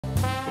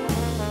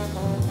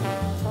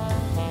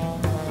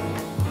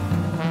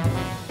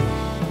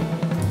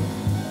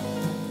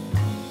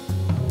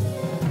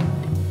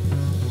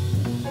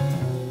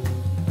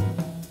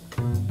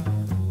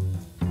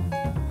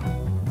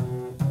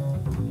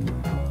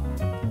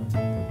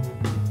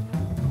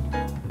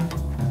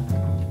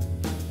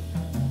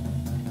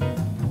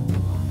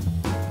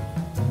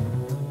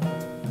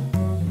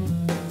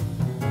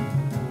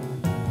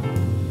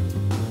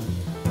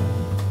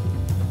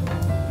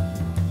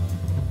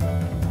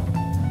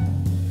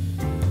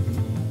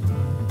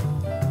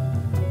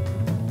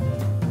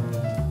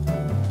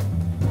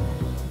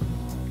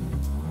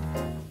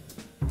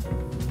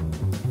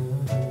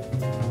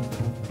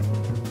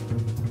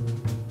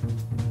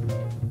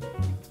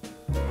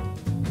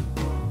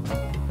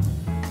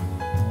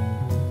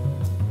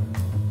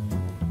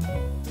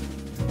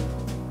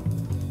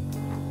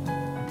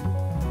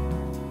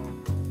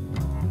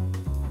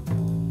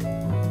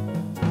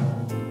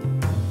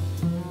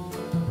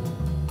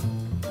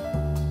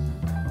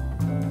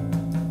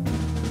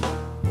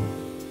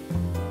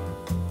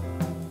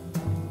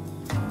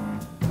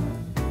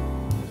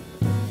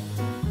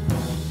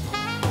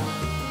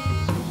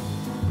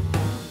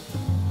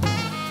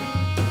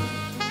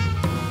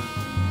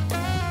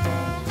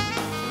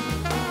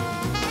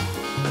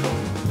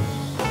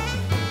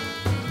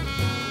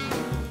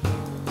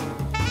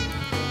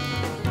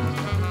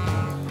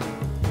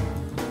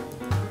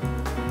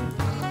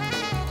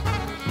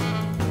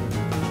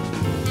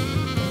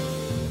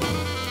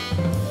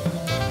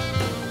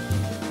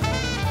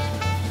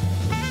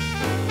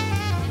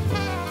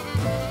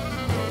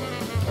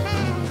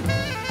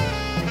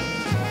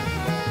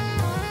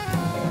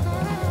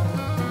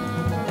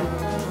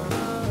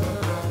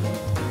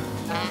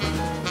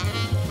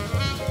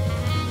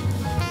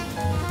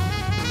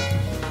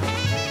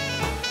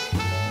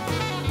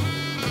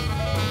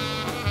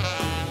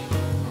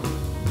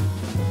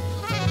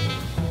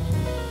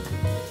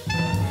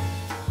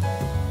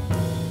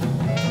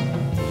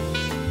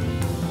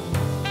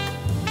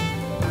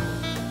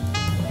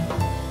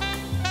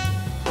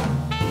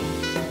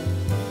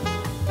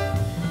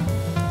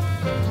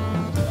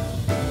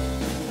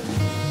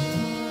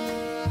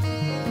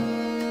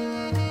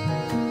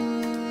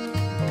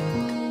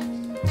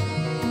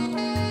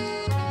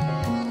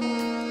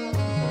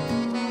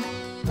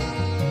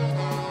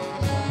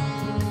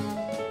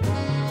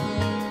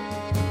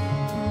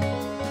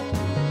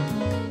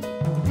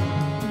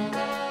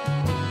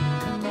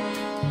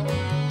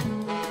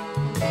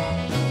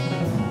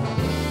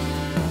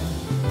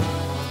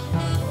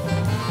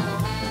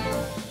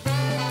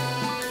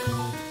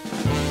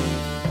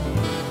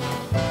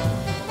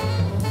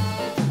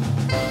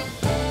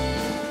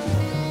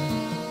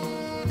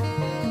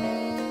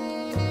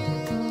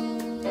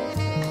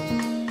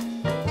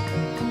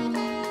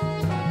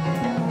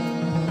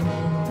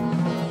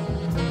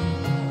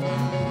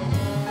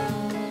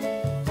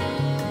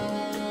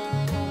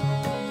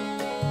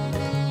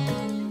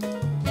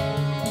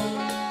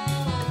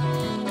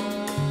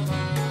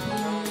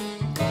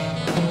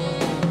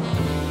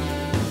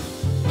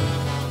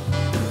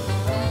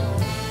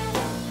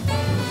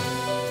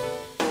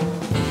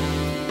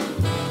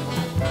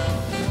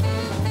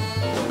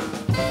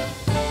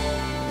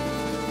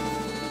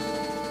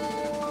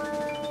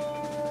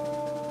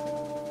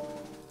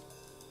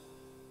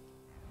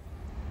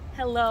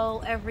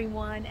Hello,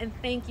 everyone, and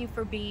thank you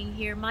for being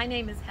here. My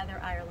name is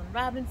Heather Ireland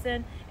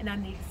Robinson, and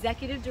I'm the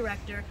Executive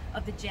Director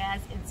of the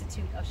Jazz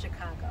Institute of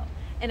Chicago.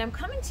 And I'm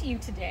coming to you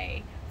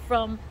today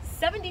from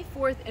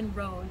 74th and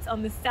Rhodes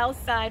on the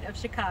south side of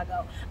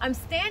Chicago. I'm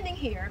standing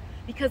here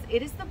because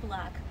it is the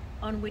block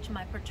on which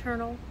my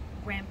paternal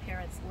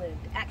grandparents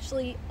lived,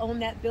 actually on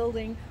that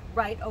building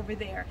right over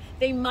there.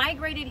 They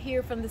migrated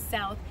here from the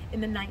south in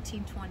the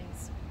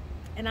 1920s.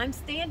 And I'm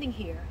standing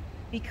here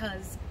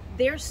because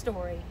their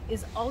story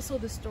is also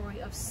the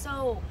story of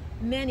so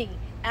many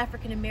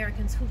African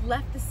Americans who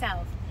left the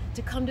South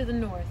to come to the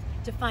North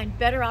to find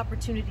better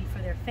opportunity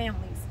for their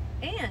families.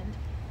 And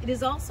it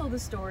is also the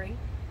story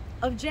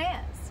of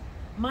jazz,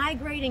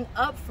 migrating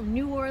up from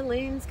New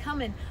Orleans,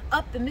 coming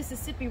up the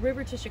Mississippi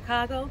River to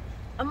Chicago.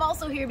 I'm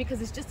also here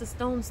because it's just a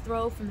stone's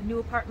throw from the new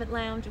apartment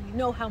lounge, and we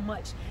know how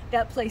much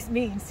that place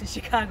means to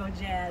Chicago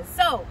jazz.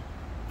 So,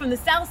 from the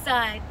South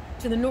Side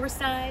to the North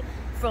Side,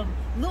 from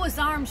Louis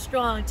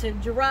Armstrong to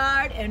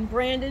Jarrard and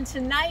Brandon,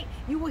 tonight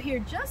you will hear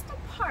just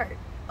a part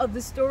of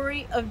the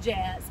story of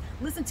jazz.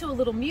 Listen to a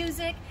little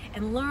music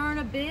and learn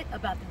a bit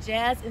about the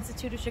Jazz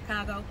Institute of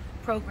Chicago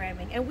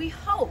programming, and we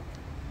hope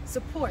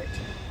support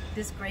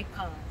this great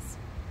cause.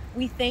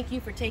 We thank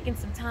you for taking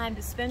some time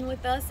to spend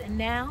with us, and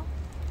now,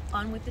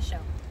 on with the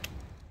show.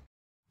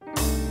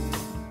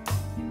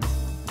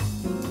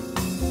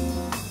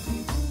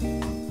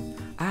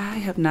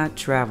 I have not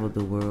traveled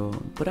the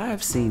world, but I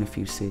have seen a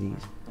few cities.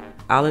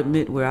 I'll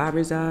admit where I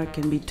reside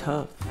can be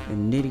tough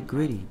and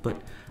nitty-gritty, but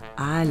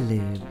I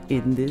live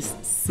in this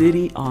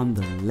city on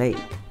the lake,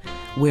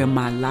 where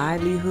my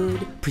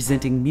livelihood,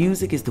 presenting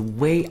music, is the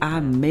way I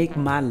make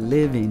my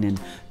living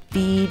and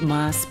feed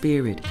my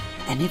spirit.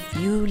 And if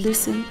you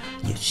listen,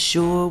 you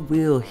sure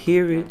will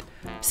hear it.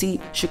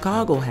 See,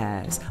 Chicago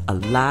has a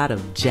lot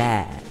of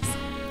jazz.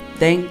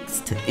 Thanks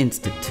to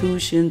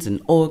institutions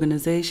and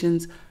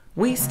organizations,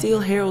 we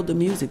still herald the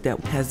music that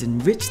has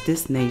enriched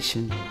this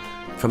nation.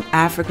 From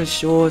Africa's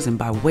shores and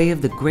by way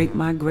of the Great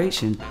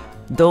Migration,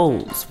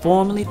 those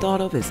formerly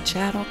thought of as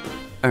chattel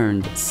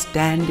earned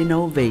standing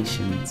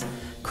ovations,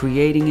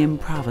 creating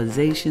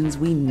improvisations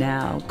we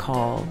now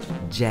call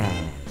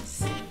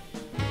jazz.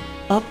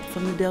 Up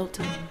from the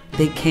Delta,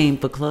 they came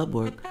for club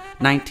work.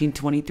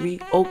 1923,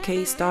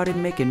 OK started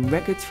making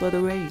records for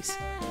the race.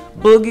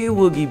 Boogie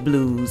Woogie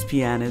Blues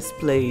pianists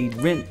played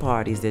rent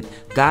parties that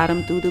got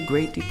them through the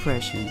Great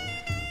Depression.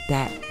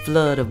 That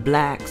flood of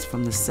blacks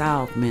from the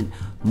South meant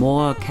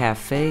more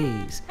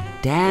cafes,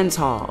 dance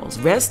halls,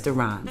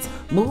 restaurants,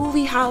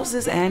 movie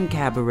houses, and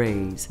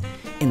cabarets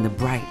in the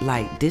bright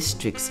light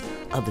districts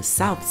of the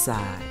South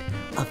Side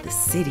of the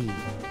city.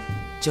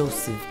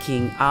 Joseph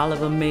King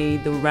Oliver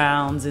made the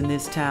rounds in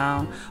this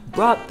town,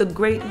 brought the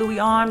great Louis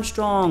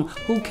Armstrong,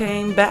 who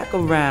came back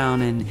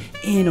around and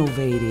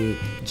innovated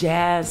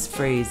jazz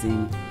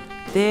phrasing.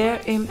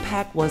 Their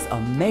impact was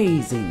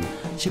amazing.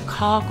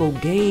 Chicago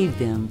gave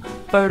them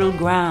fertile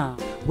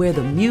ground where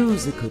the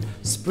music could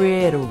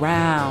spread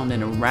around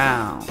and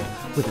around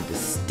with a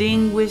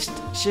distinguished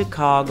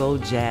Chicago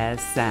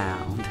jazz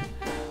sound.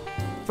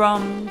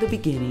 From the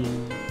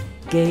beginning,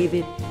 gave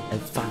it a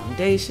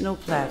foundational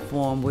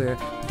platform where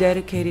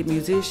dedicated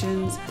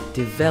musicians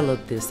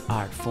developed this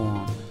art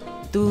form.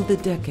 Through the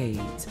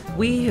decades,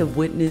 we have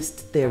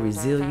witnessed their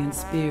resilient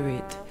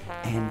spirit,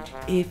 and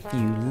if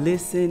you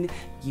listen,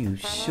 you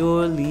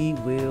surely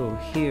will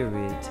hear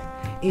it.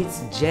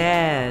 It's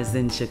jazz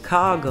in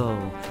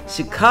Chicago,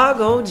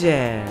 Chicago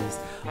jazz.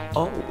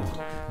 Oh,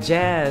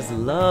 jazz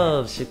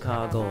loves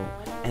Chicago,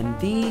 and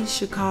these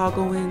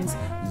Chicagoans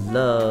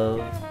love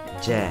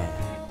jazz.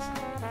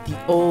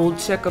 The old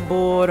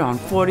checkerboard on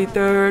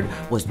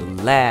 43rd was the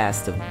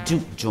last of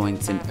juke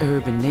joints in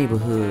urban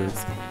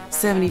neighborhoods.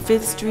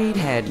 75th Street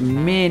had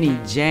many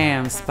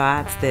jam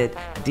spots that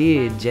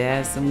did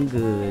jazz some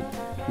good.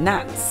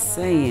 Not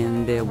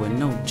saying there were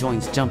no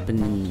joints jumping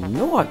in the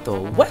north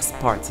or west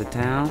parts of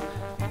town,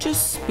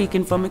 just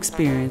speaking from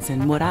experience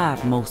and what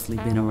I've mostly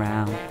been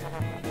around.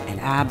 And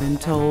I've been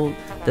told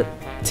the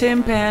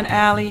Tin Pan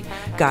Alley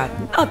got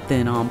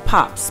nothing on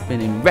pop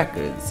spinning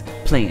records,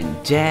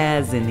 playing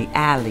jazz in the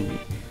alley,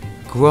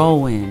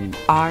 growing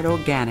art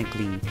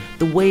organically,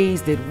 the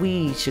ways that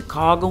we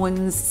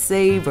Chicagoans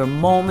savor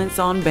moments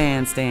on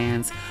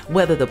bandstands,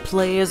 whether the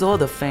players or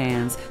the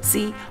fans.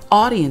 See,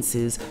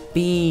 audiences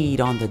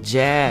feed on the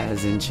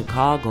jazz in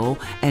Chicago,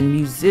 and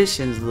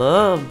musicians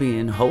love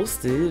being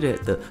hosted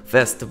at the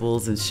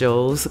festivals and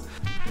shows.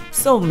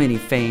 So many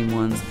famed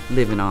ones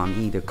living on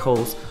either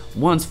coast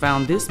once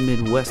found this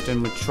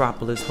Midwestern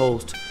metropolis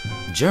host.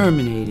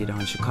 Germinated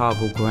on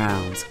Chicago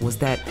grounds was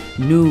that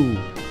new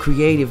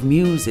creative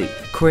music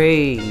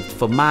craved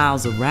for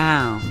miles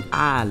around.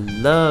 I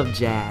love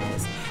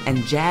jazz,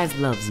 and jazz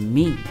loves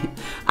me.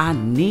 I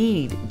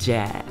need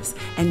jazz,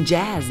 and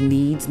jazz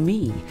needs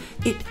me.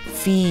 It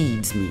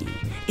feeds me.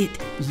 It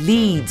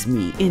leads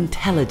me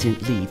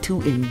intelligently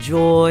to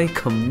enjoy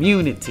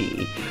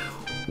community.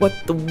 What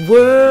the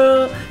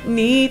world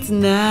needs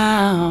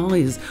now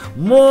is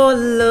more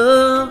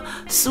love,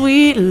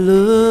 sweet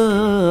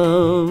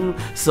love,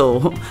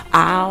 So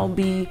I'll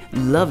be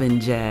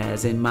loving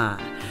jazz in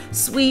my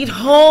sweet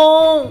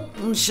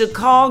home,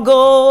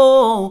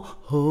 Chicago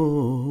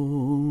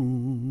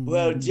home.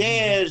 Well,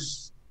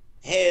 jazz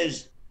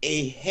has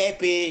a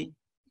happy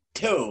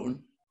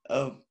tone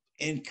of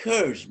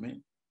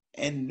encouragement,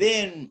 and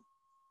then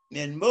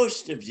in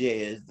most of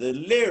jazz, the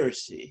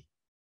lyricy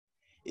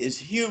is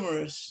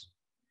humorous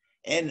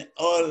and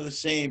all at the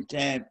same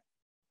time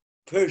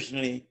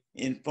personally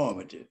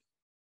informative.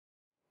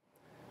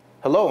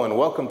 Hello and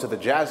welcome to the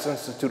Jazz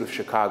Institute of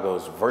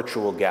Chicago's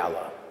virtual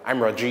gala. I'm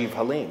Rajiv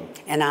Halim.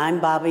 And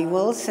I'm Bobby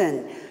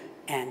Wilson.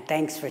 And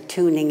thanks for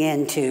tuning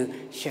in to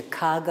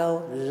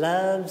Chicago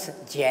Loves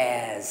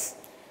Jazz.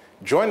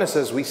 Join us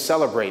as we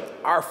celebrate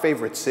our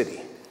favorite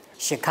city,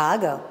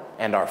 Chicago,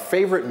 and our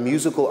favorite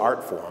musical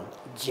art form,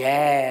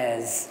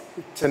 jazz.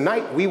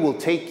 Tonight, we will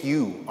take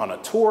you on a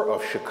tour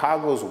of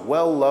Chicago's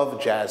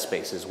well-loved jazz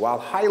spaces while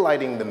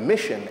highlighting the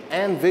mission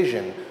and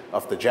vision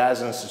of the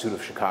Jazz Institute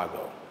of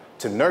Chicago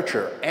to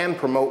nurture and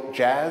promote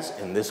jazz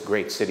in this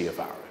great city of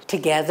ours.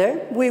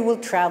 Together, we will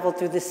travel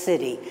through the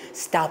city,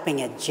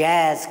 stopping at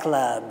jazz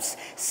clubs,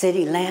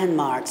 city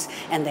landmarks,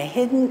 and the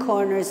hidden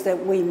corners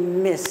that we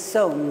miss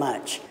so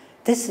much.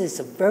 This is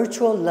a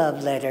virtual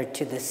love letter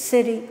to the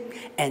city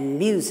and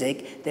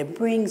music that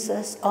brings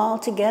us all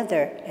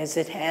together as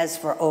it has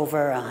for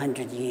over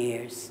 100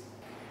 years.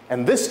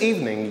 And this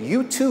evening,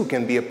 you too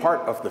can be a part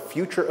of the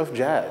future of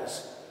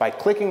jazz. By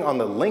clicking on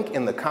the link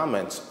in the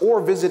comments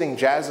or visiting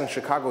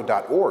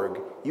jazzinchicago.org,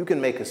 you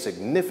can make a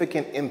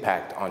significant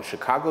impact on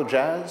Chicago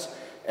jazz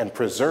and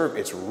preserve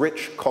its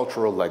rich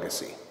cultural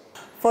legacy.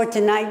 For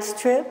tonight's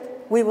trip,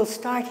 we will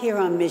start here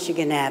on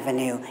Michigan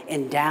Avenue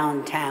in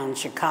downtown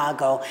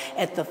Chicago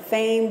at the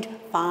famed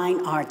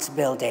Fine Arts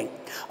Building.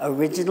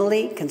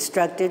 Originally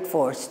constructed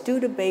for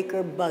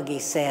Studebaker buggy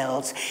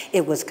sales,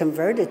 it was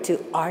converted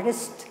to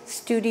artist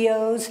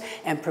studios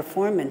and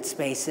performance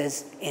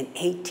spaces in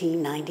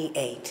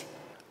 1898.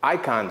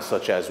 Icons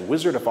such as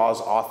Wizard of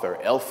Oz author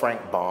L.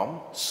 Frank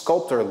Baum,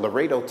 sculptor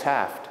Laredo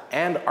Taft,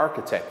 and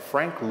architect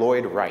Frank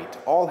Lloyd Wright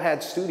all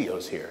had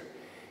studios here.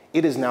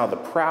 It is now the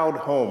proud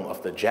home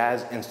of the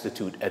Jazz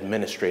Institute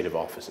administrative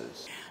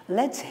offices.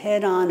 Let's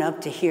head on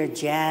up to hear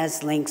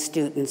Jazz Link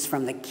students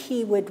from the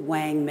Kiewit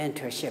Wang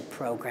Mentorship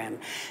Program.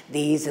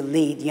 These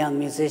elite young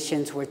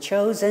musicians were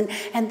chosen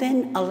and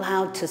then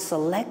allowed to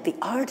select the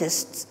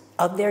artists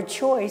of their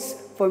choice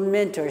for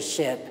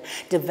mentorship,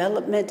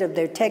 development of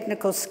their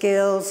technical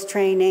skills,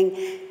 training.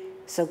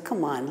 So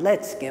come on,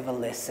 let's give a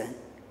listen.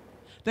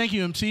 Thank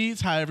you,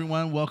 MCs. Hi,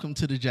 everyone. Welcome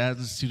to the Jazz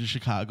Institute of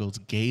Chicago's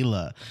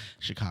Gala,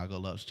 Chicago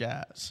Loves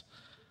Jazz.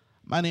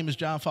 My name is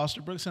John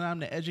Foster Brooks, and I'm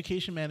the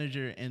Education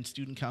Manager and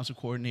Student Council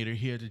Coordinator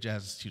here at the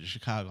Jazz Institute of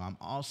Chicago. I'm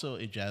also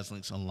a Jazz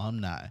Links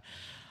alumni.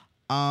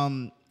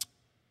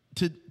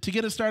 To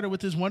get us started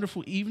with this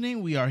wonderful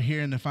evening, we are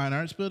here in the Fine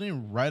Arts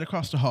Building, right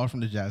across the hall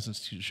from the Jazz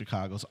Institute of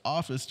Chicago's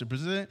office, to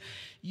present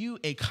you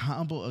a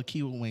combo of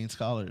Kiewit Wayne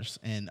scholars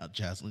and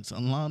Jazz Links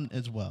alum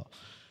as well.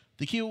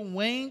 The Kiewit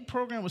Wayne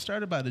program was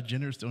started by the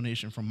generous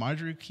donation from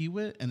Marjorie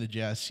Kiewit and the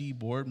Jazz C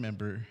board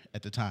member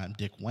at the time,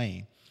 Dick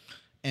Wayne,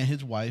 and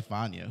his wife,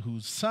 Vanya,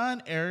 whose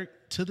son,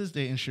 Eric, to this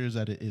day ensures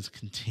that it is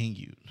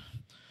continued.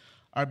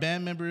 Our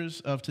band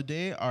members of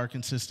today are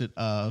consisted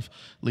of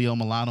Leo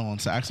Milano on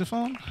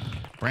saxophone,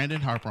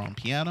 Brandon Harper on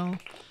piano,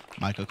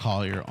 Micah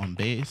Collier on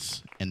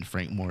bass, and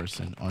Frank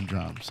Morrison on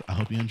drums. I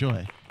hope you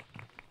enjoy.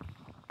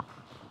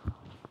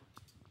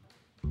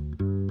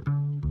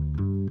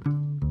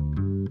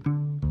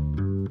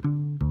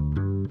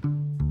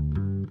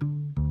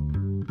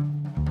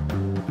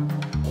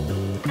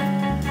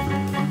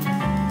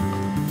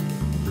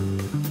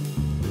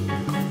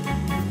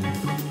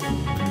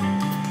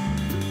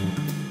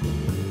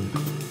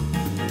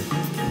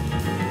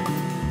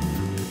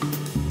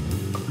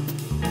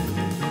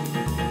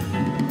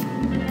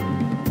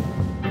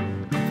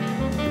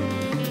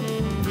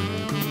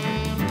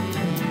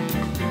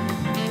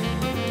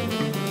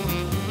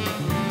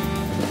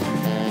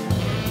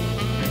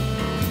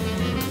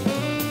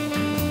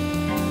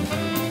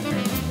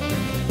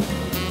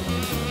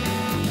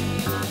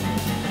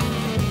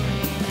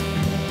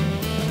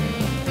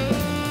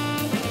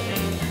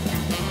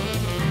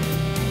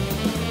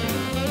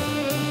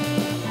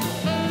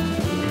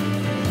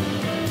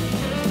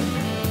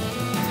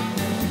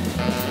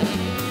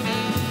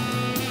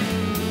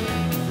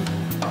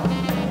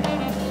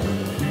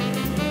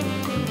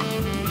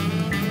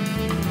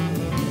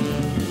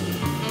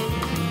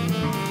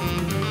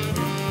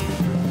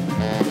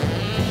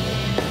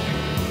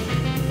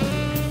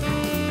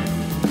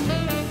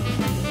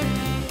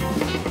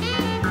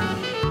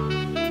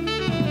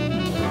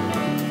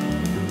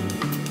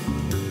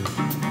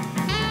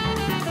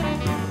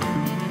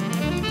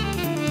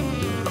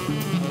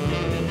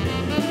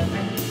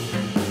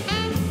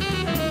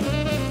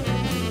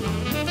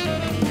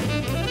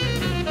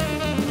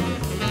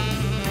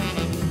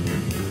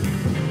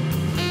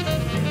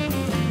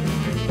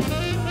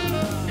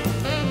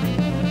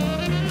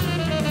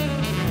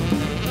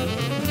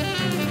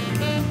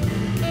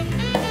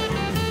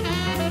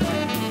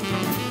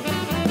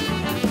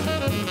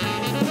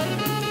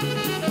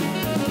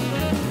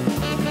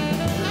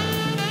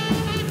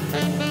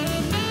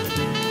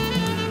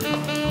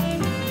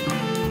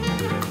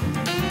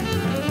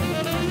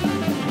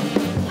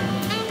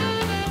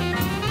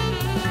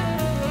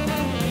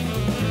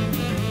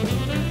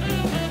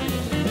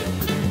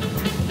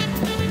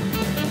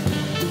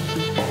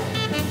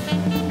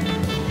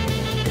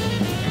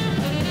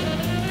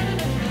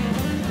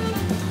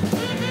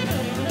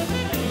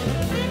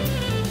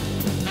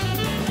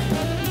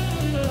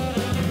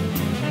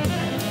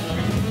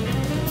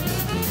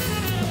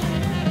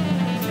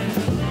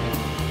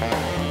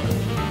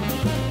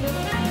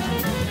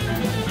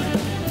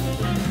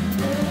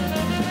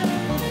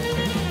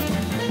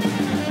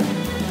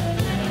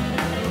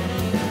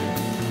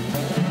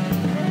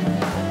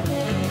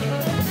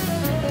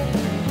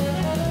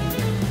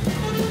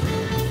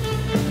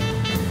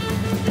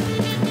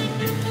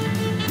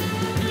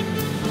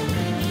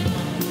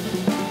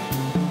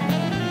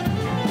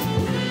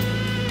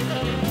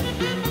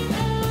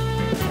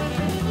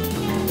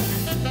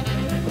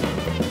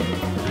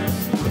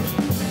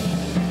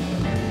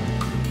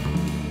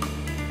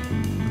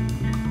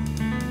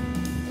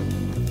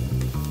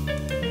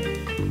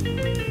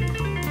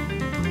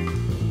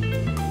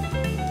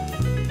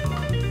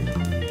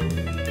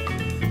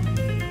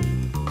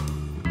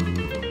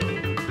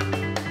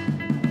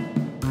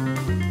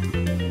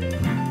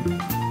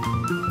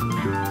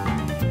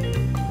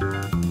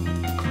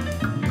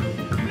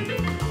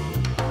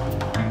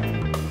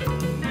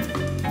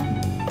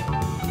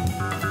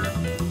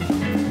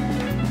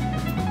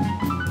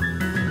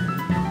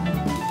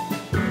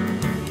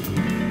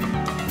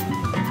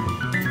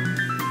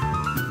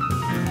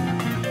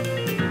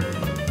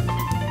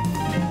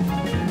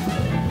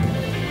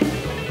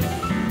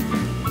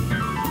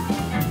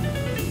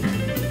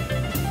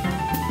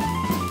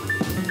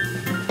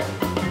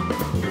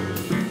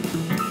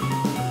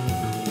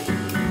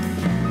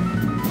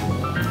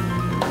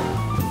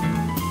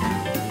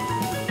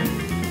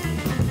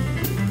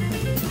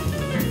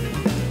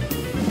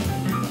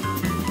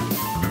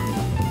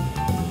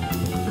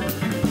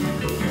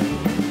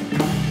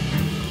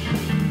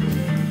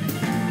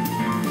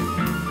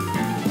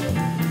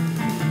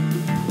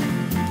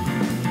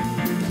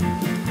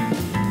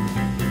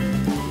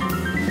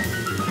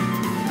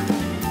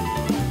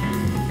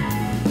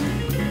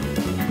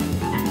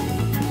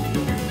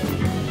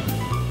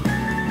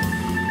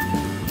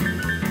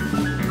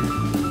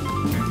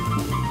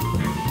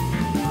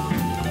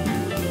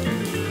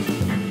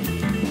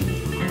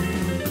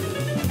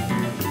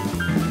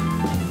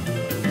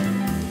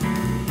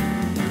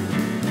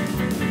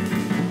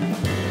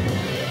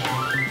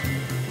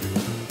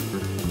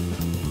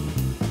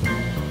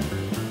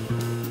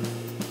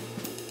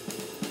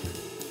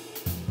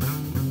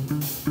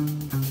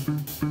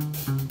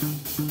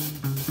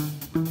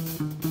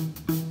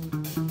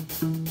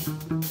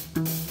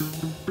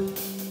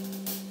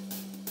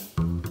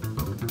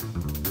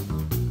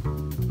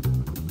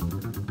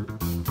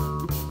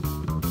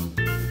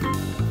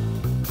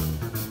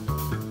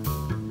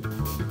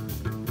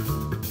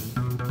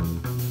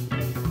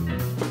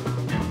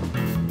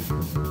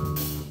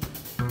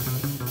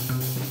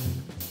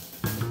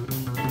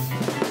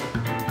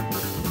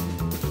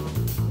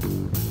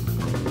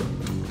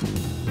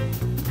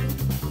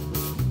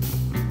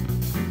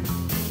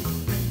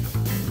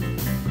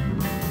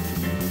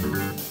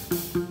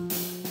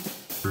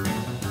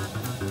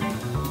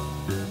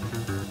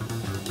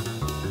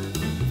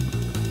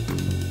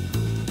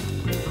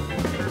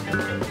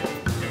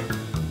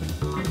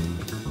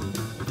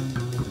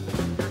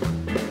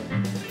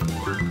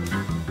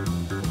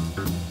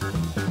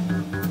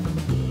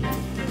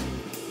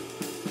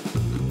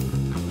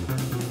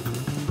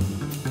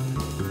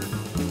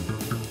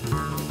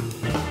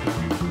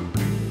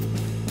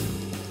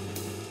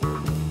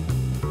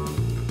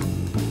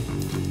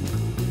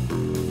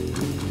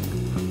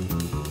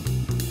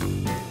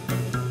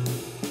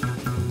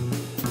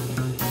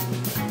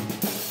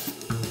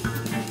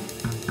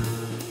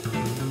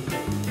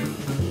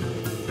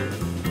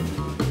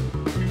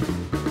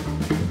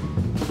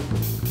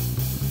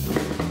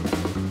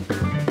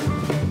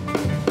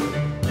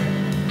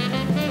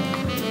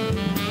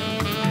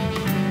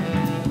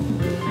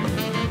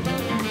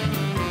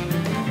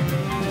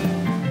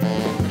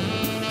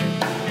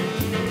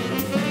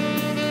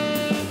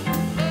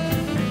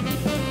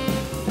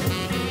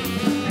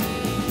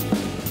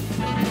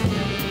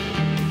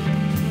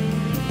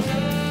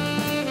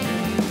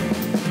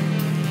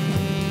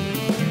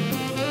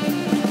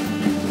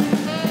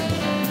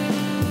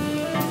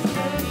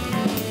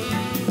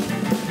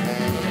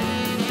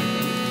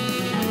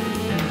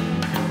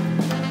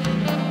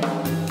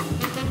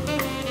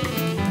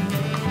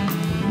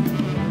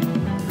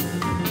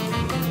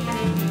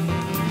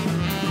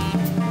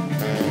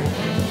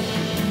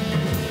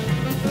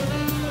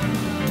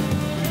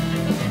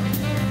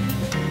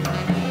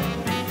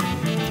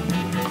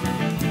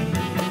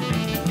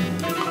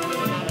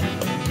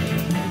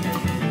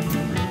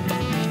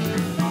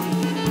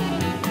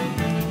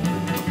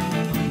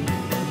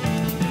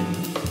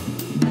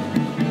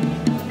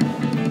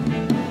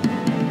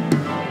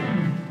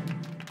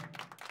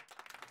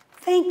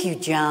 Thank you,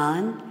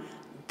 John.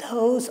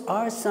 Those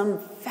are some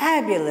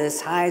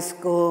fabulous high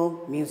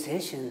school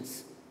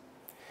musicians.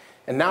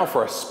 And now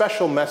for a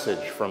special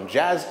message from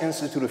Jazz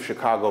Institute of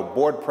Chicago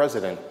Board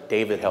President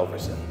David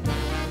Helverson.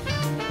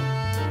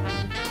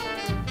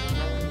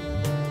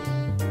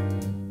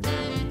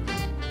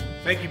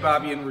 Thank you,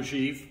 Bobby and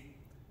Rajiv.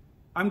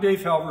 I'm Dave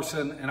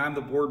Helverson, and I'm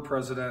the board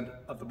president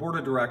of the board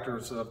of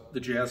directors of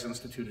the Jazz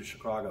Institute of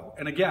Chicago.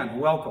 And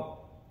again, welcome.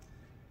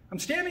 I'm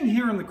standing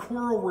here in the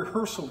choral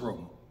rehearsal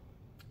room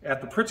at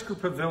the Pritzker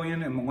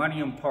Pavilion in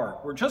Millennium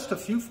Park, where just a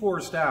few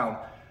floors down,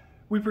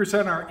 we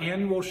present our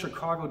annual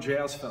Chicago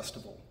Jazz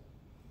Festival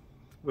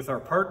with our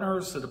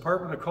partners, the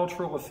Department of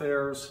Cultural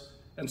Affairs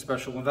and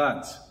Special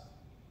Events.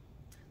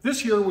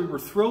 This year, we were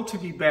thrilled to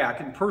be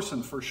back in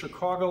person for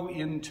Chicago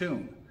in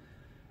Tune,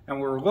 and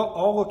we're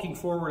all looking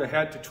forward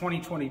ahead to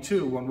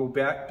 2022 when we'll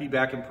be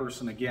back in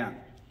person again.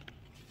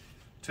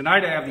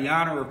 Tonight, I have the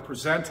honor of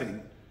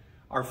presenting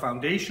our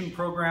foundation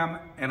program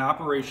and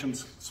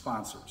operations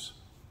sponsors: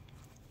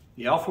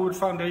 the Alphawood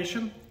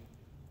Foundation,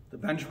 the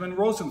Benjamin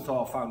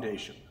Rosenthal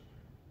Foundation,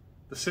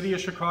 the City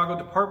of Chicago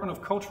Department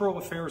of Cultural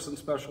Affairs and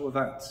Special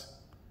Events,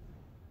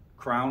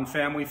 Crown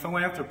Family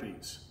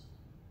Philanthropies,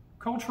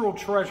 Cultural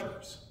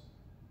Treasures,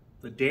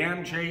 the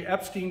Dan J.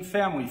 Epstein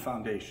Family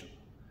Foundation,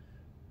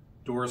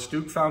 Doris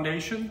Duke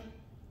Foundation,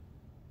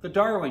 the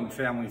Darling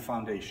Family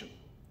Foundation,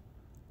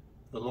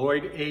 the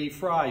Lloyd A.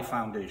 Fry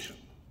Foundation,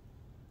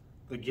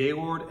 the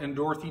Gaylord and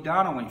Dorothy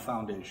Donnelly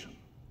Foundation,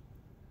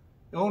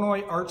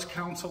 Illinois Arts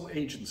Council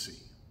Agency,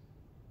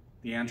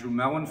 the Andrew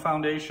Mellon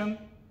Foundation,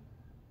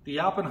 the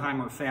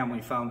Oppenheimer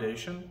Family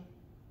Foundation,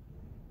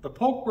 the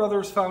Polk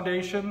Brothers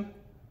Foundation,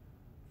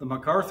 the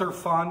MacArthur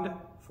Fund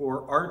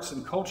for Arts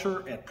and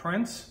Culture at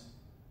Prince,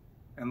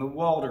 and the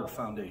Walder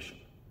Foundation.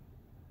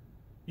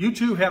 You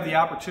too have the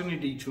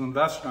opportunity to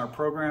invest in our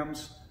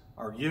programs,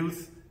 our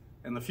youth,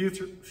 and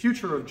the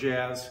future of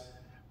jazz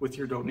with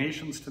your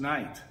donations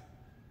tonight.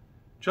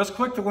 Just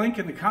click the link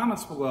in the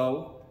comments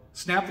below,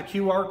 snap the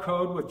QR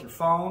code with your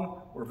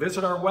phone, or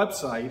visit our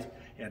website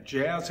at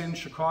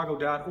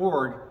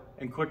jazzinchicago.org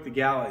and click the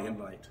Gala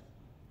invite.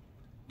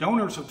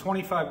 Donors of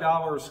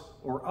 $25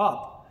 or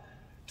up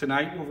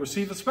tonight will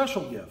receive a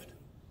special gift: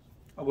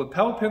 a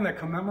lapel pin that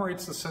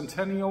commemorates the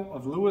centennial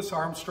of Louis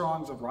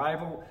Armstrong's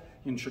arrival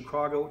in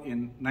Chicago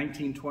in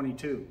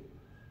 1922.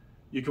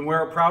 You can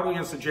wear it proudly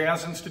as the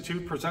Jazz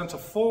Institute presents a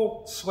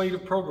full slate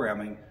of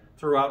programming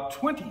throughout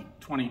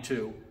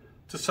 2022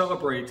 to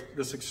celebrate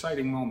this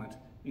exciting moment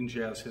in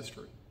jazz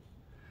history.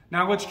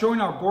 Now let's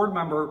join our board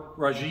member,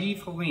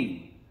 Rajiv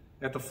Halim,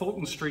 at the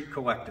Fulton Street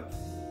Collective.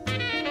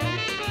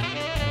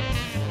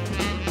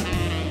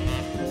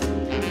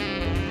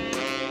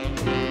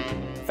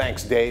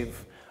 Thanks,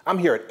 Dave. I'm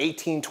here at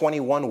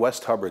 1821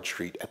 West Hubbard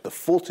Street at the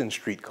Fulton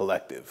Street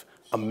Collective,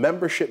 a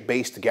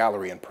membership-based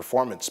gallery and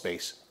performance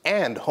space,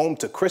 and home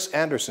to Chris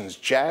Anderson's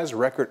Jazz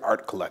Record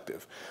Art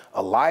Collective,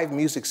 a live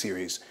music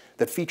series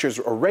that features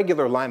a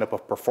regular lineup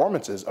of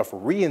performances of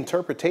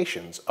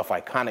reinterpretations of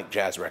iconic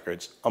jazz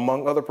records,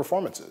 among other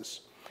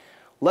performances.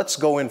 Let's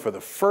go in for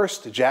the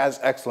first Jazz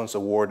Excellence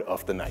Award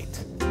of the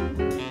night.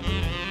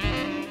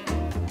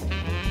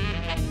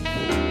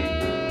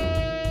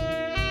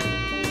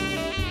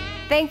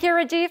 Thank you,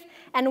 Rajiv,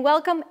 and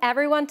welcome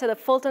everyone to the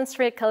Fulton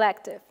Street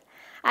Collective.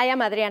 I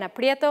am Adriana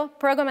Prieto,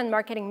 Program and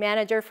Marketing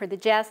Manager for the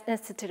Jazz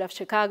Institute of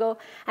Chicago,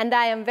 and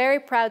I am very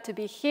proud to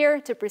be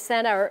here to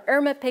present our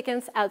Irma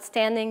Pickens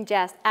Outstanding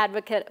Jazz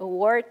Advocate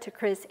Award to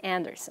Chris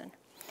Anderson.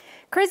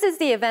 Chris is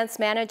the events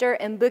manager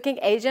and booking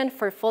agent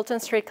for Fulton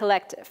Street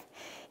Collective.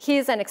 He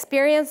is an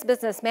experienced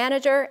business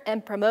manager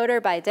and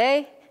promoter by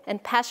day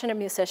and passionate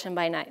musician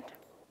by night.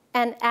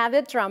 An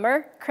avid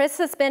drummer, Chris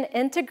has been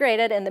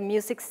integrated in the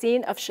music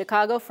scene of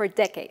Chicago for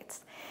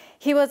decades.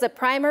 He was a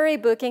primary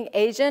booking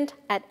agent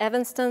at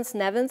Evanston's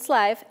Nevins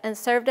Live and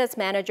served as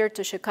manager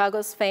to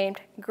Chicago's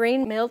famed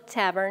Green Mill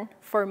Tavern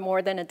for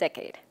more than a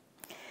decade.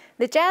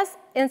 The Jazz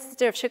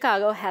Institute of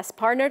Chicago has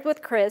partnered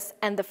with Chris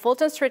and the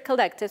Fulton Street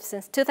Collective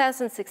since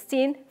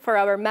 2016 for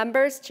our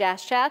members'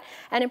 Jazz Chat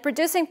and in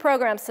producing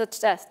programs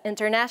such as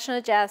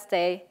International Jazz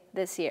Day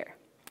this year.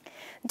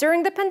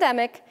 During the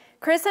pandemic,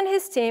 Chris and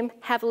his team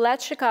have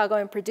led Chicago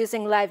in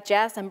producing live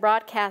jazz and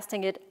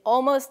broadcasting it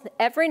almost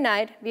every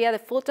night via the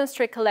Fulton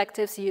Street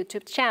Collective's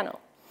YouTube channel.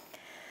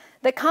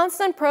 The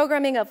constant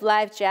programming of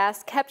live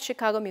jazz kept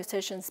Chicago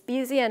musicians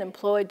busy and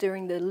employed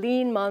during the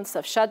lean months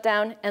of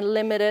shutdown and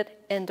limited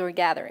indoor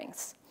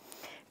gatherings.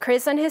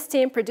 Chris and his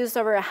team produced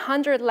over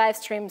 100 live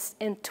streams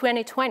in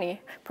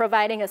 2020,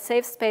 providing a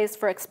safe space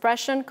for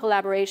expression,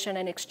 collaboration,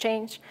 and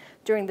exchange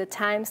during the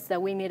times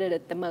that we needed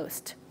it the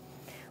most.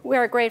 We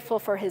are grateful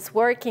for his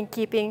work in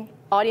keeping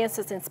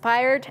audiences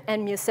inspired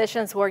and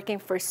musicians working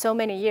for so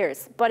many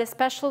years, but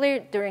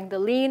especially during the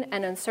lean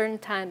and uncertain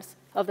times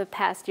of the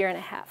past year and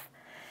a half.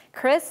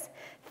 Chris,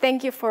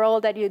 thank you for all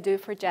that you do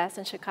for jazz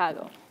in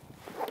Chicago.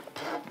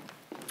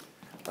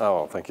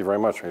 Oh, thank you very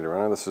much,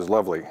 Adriana. This is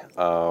lovely.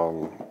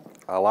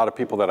 A lot of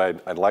people that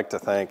I'd like to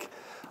thank.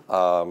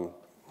 Wow,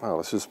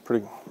 this is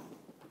pretty,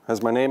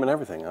 has my name and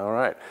everything. All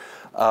right.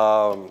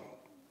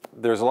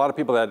 there's a lot of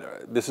people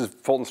that, this is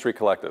Fulton Street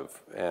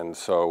Collective, and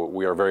so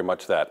we are very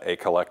much that, a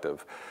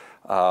collective.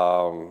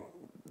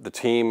 The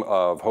team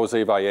of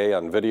Jose Valle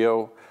on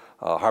video,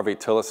 Harvey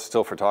Tillis,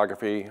 still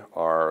photography,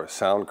 our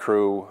sound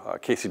crew,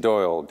 Casey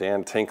Doyle,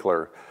 Dan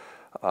Tinkler,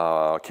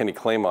 Kenny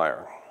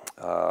Claymeyer,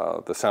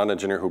 the sound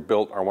engineer who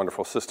built our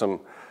wonderful system,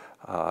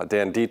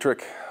 Dan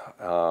Dietrich,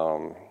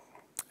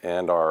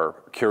 and our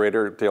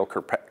curator, Dale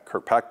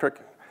Kirkpatrick,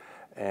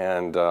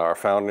 and our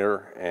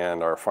founder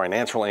and our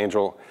financial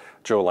angel,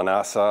 Joe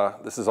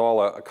Lanassa. This is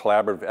all a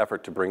collaborative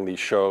effort to bring these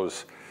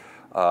shows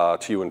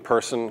to you in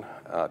person,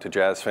 to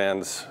jazz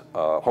fans,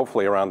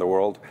 hopefully around the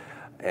world.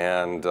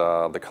 And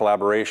the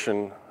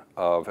collaboration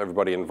of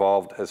everybody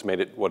involved has made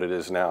it what it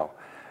is now.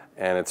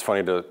 And it's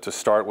funny to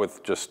start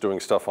with just doing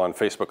stuff on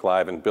Facebook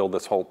Live and build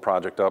this whole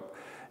project up.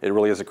 It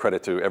really is a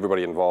credit to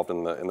everybody involved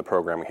in the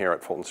programming here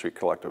at Fulton Street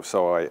Collective.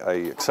 So I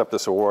accept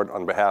this award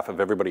on behalf of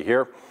everybody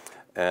here,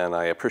 and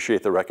I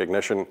appreciate the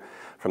recognition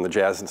from the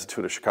Jazz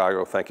Institute of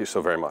Chicago. Thank you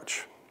so very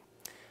much.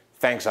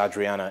 Thanks,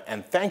 Adriana,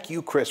 and thank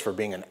you, Chris, for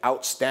being an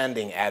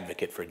outstanding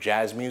advocate for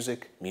jazz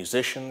music,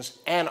 musicians,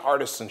 and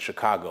artists in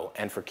Chicago,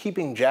 and for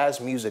keeping jazz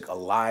music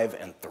alive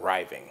and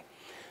thriving.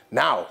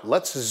 Now,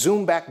 let's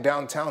zoom back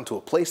downtown to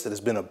a place that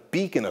has been a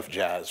beacon of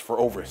jazz for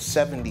over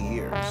 70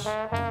 years.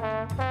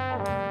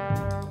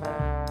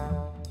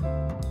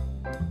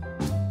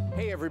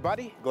 Hey,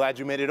 everybody. Glad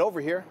you made it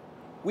over here.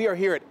 We are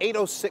here at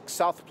 806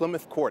 South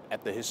Plymouth Court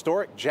at the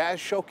historic Jazz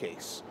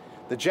Showcase.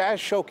 The Jazz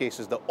Showcase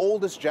is the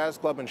oldest jazz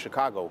club in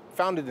Chicago,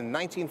 founded in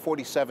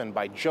 1947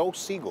 by Joe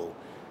Siegel,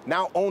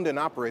 now owned and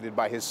operated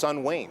by his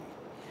son Wayne.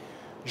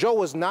 Joe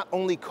was not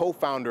only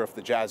co-founder of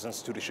the Jazz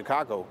Institute of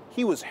Chicago,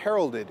 he was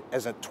heralded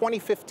as a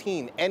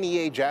 2015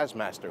 NEA Jazz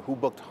Master who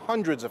booked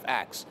hundreds of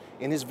acts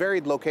in his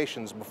varied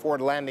locations before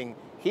landing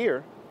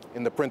here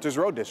in the Printers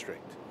Row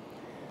District.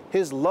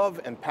 His love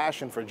and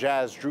passion for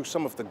jazz drew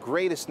some of the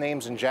greatest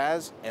names in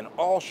jazz, and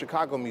all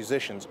Chicago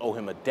musicians owe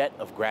him a debt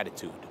of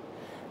gratitude.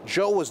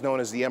 Joe was known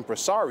as the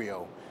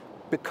impresario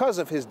because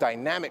of his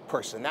dynamic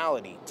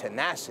personality,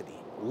 tenacity,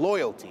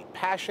 loyalty,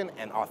 passion,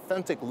 and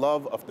authentic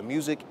love of the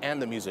music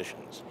and the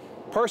musicians.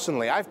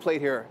 Personally, I've played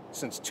here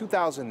since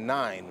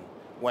 2009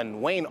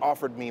 when Wayne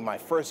offered me my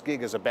first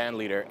gig as a band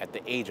leader at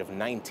the age of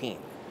 19.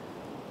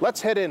 Let's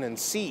head in and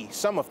see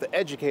some of the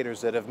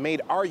educators that have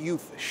made our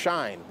youth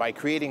shine by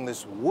creating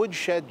this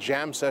woodshed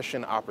jam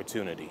session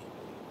opportunity.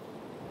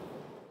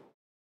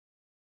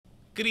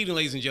 Good evening,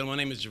 ladies and gentlemen.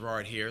 My name is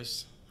Jarrard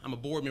Harris. I'm a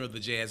board member of the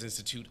Jazz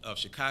Institute of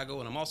Chicago,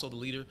 and I'm also the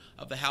leader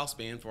of the house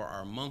band for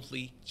our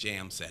monthly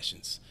jam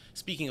sessions.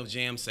 Speaking of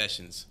jam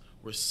sessions,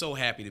 we're so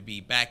happy to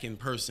be back in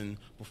person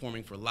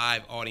performing for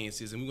live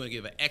audiences, and we want to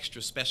give an extra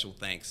special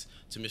thanks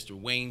to Mr.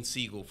 Wayne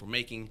Siegel for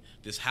making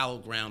this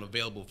hallowed ground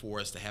available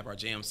for us to have our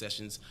jam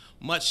sessions,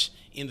 much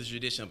in the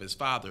tradition of his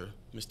father,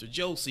 Mr.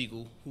 Joe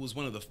Siegel, who was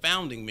one of the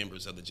founding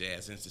members of the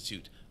Jazz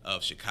Institute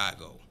of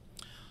Chicago.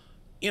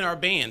 In our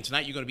band,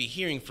 tonight you're going to be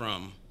hearing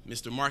from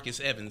Mr.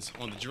 Marcus Evans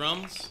on the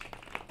drums,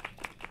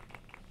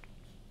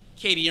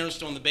 Katie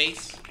Ernst on the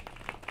bass,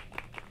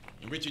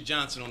 and Richard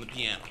Johnson on the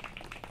piano.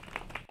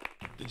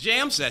 The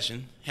jam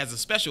session has a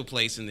special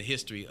place in the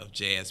history of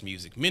jazz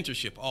music.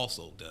 Mentorship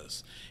also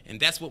does. And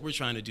that's what we're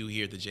trying to do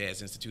here at the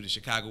Jazz Institute of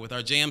Chicago with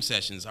our jam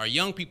sessions. Our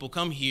young people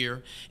come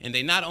here and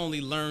they not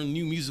only learn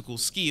new musical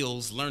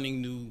skills,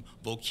 learning new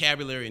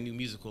vocabulary and new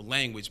musical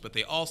language, but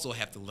they also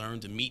have to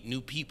learn to meet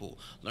new people,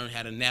 learn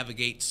how to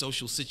navigate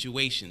social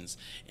situations.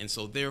 And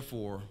so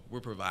therefore, we're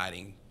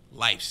providing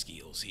life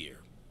skills here.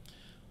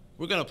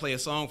 We're gonna play a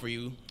song for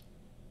you,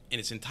 and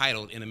it's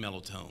entitled In a Mellow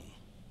Tone.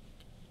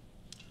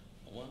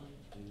 1,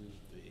 2,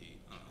 3,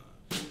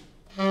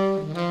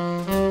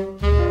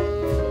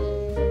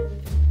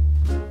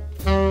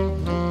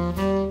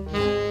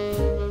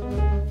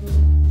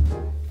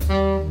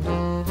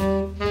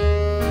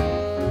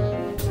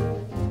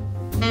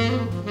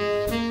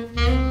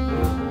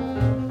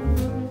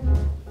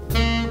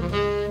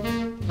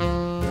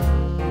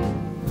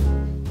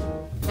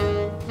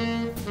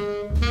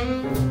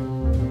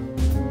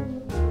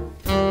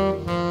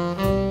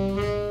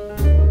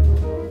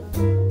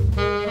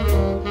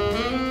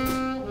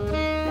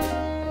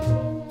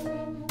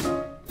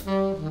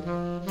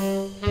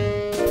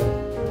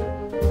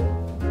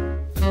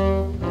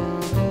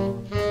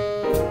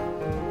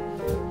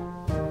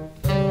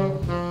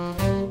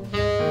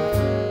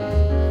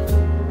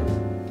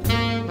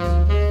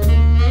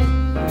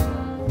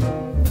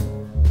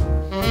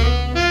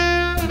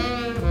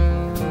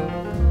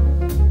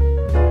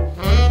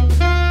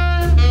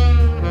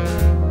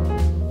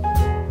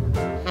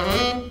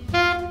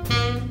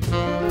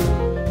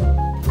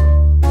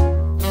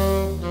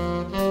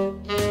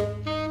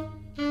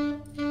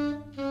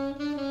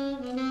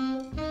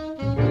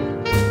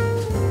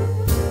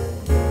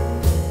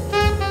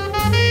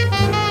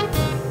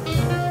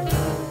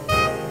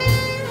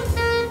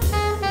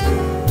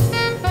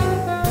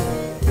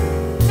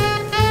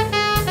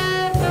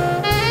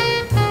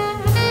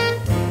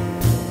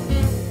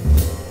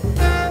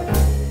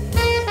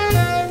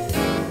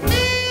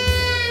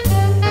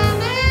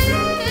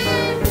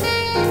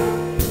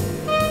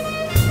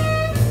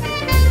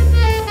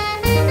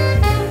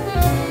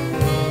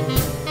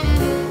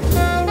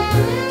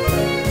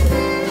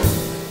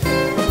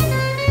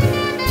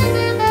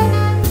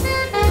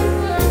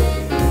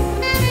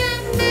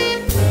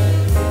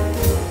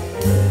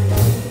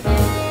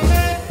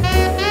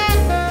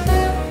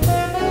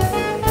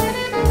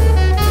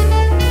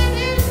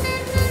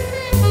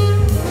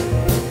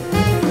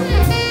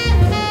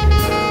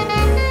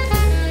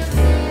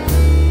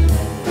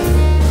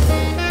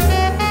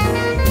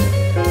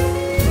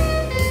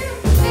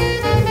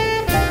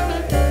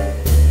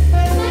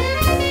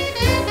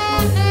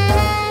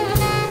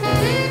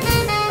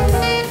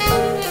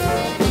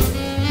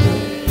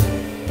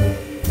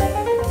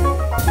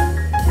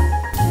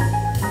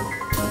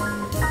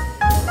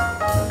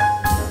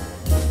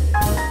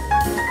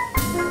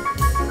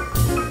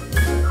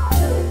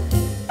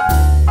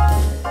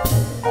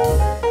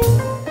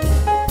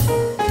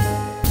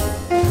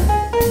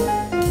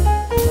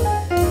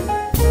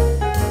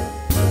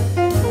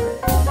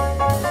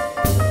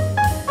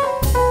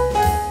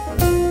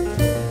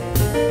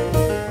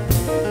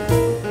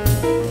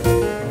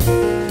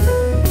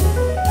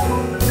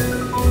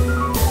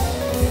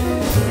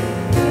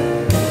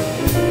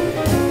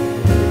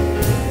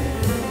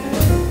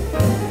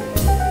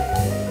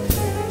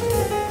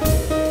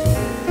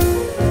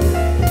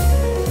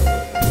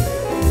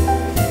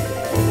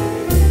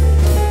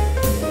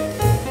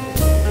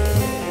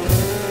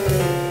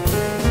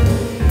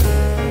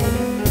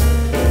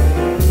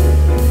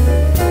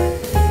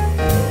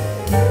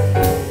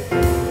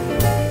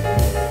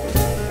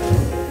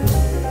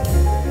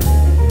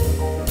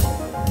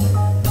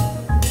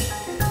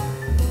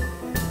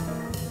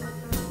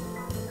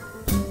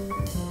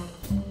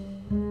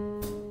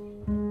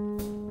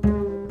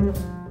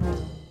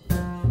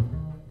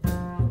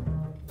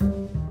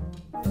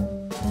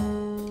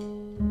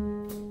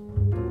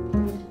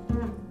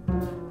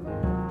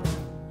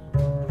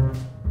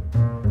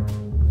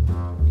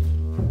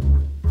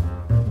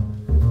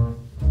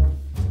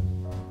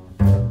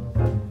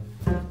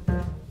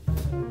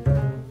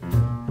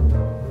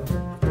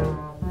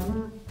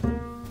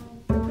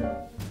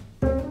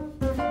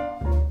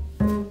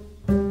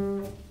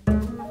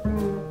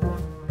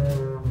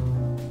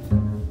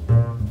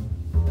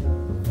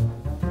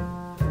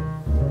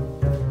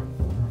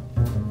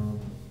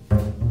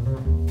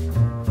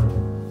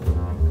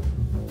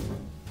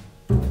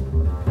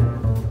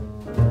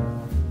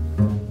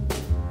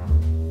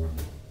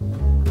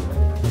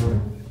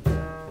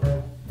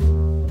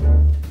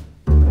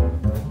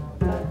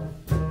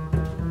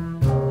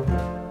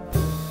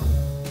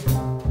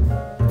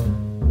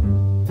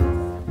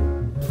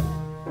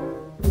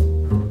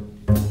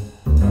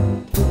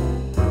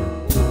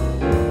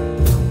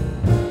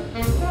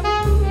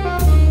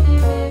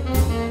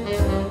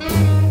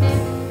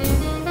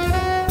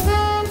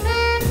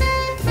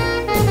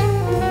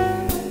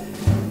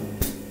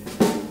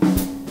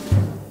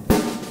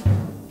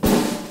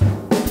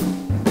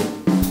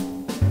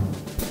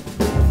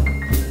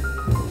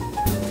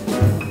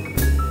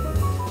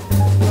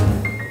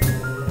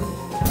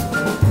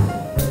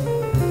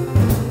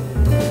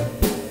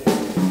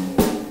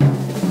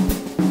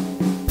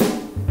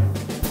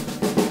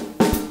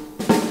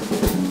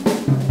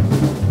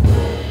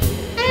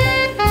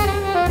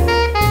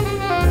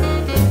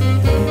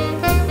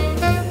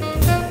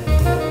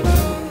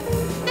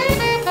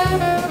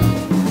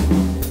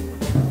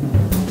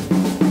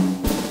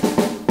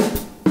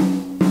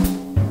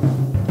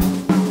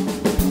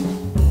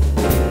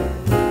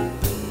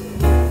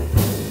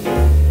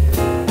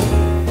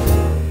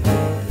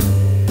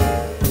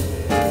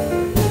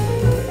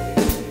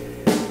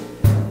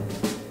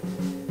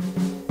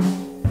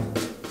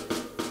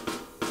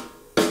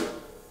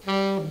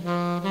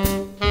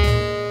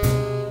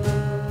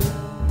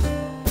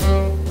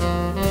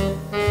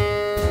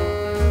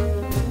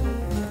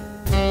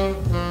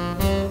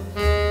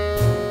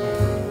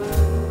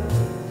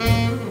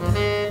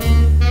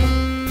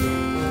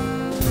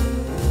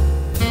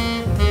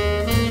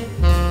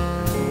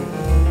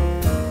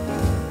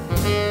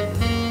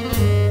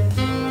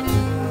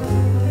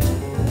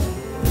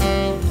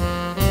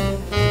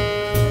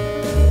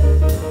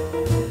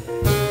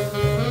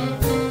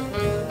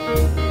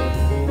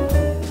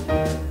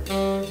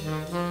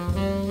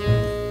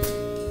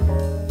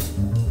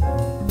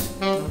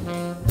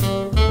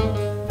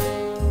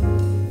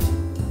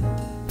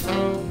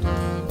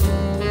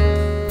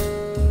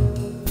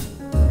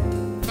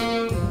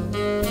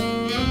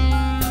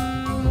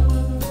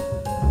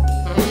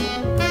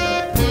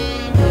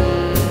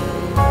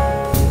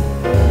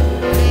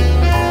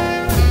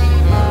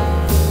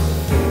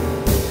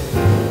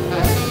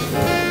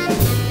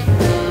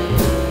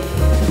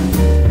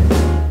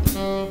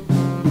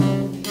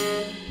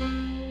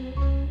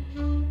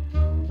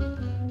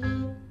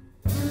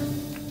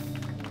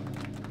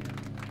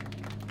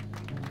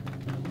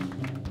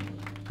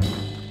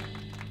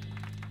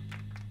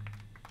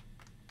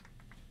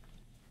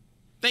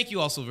 thank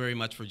you also very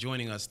much for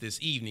joining us this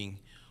evening.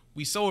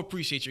 We so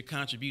appreciate your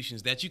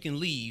contributions that you can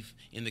leave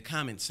in the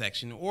comments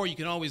section, or you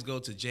can always go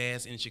to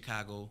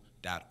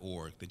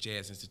jazzinchicago.org, the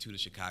Jazz Institute of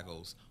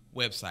Chicago's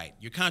website.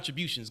 Your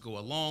contributions go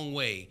a long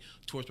way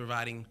towards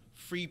providing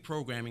free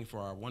programming for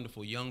our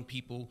wonderful young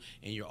people,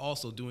 and you're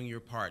also doing your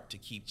part to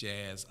keep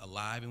jazz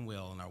alive and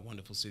well in our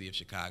wonderful city of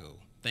Chicago.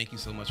 Thank you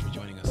so much for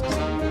joining us this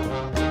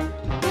evening.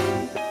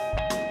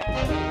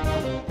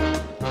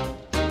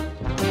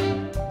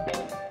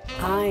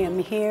 I am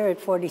here at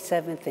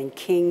 47th and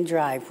King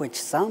Drive, which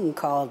some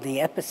call the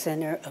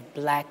epicenter of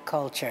black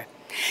culture.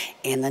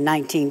 In the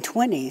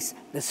 1920s,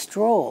 the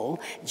Stroll,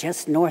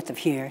 just north of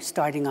here,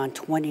 starting on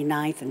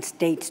 29th and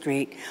State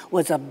Street,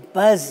 was a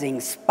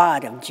buzzing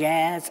spot of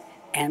jazz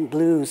and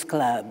blues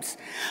clubs,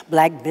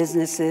 black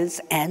businesses,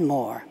 and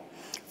more.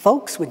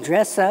 Folks would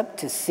dress up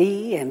to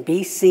see and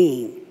be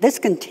seen. This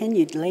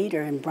continued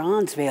later in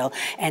Bronzeville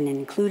and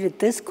included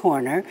this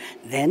corner,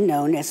 then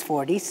known as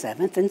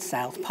 47th and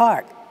South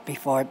Park,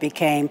 before it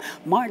became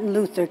Martin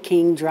Luther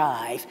King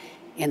Drive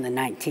in the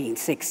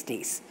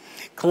 1960s.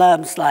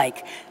 Clubs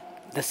like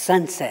the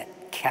Sunset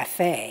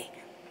Cafe,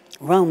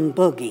 Rum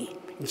Boogie,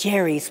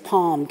 Jerry's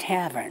Palm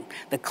Tavern,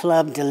 the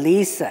Club de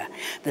Lisa,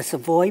 the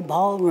Savoy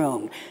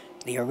Ballroom,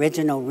 the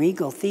original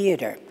Regal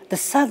Theater, the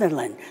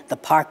Sutherland, the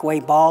Parkway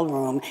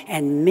Ballroom,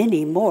 and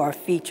many more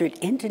featured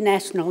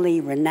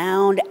internationally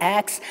renowned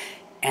acts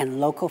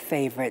and local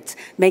favorites,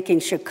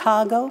 making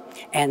Chicago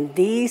and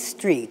these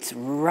streets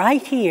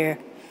right here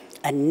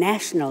a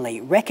nationally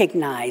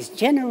recognized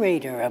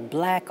generator of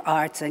black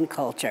arts and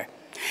culture.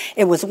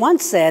 It was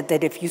once said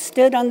that if you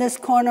stood on this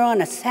corner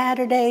on a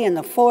Saturday in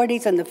the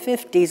 40s and the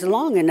 50s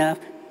long enough,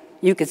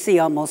 you could see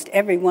almost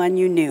everyone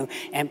you knew,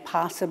 and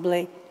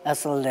possibly a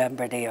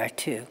celebrity or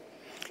two.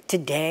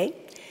 Today,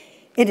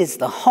 it is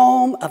the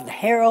home of the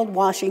Harold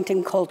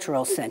Washington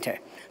Cultural Center,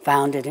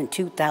 founded in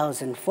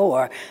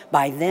 2004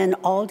 by then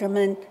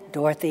Alderman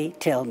Dorothy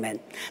Tillman.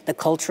 The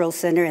Cultural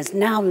Center is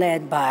now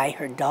led by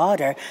her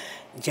daughter,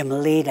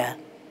 Jamalita.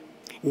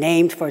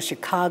 Named for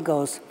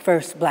Chicago's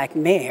first black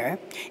mayor,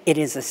 it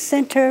is a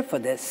center for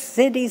the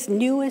city's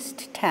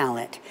newest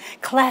talent,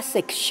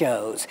 classic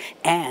shows,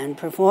 and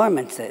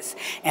performances,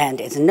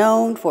 and is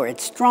known for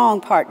its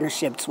strong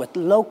partnerships with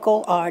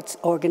local arts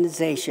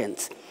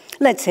organizations.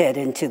 Let's head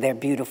into their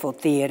beautiful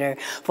theater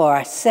for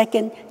our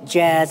second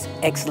Jazz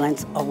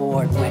Excellence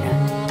Award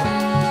winner.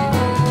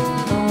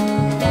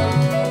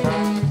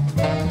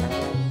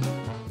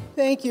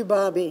 Thank you,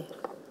 Bobby.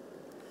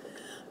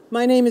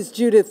 My name is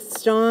Judith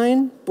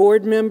Stein,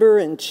 board member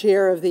and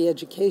chair of the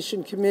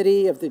Education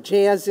Committee of the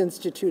Jazz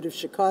Institute of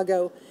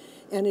Chicago,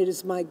 and it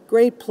is my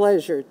great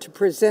pleasure to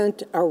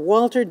present our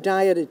Walter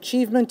Diet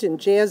Achievement in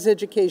Jazz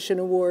Education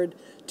Award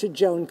to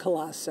Joan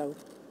Colasso.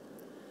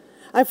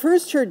 I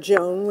first heard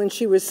Joan when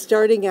she was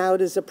starting out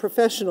as a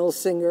professional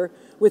singer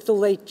with the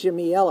late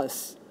Jimmy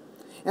Ellis,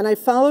 and I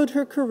followed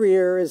her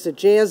career as a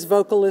jazz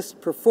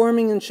vocalist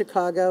performing in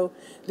Chicago,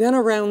 then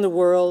around the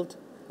world,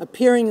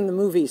 appearing in the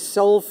movie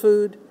Soul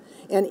Food,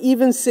 and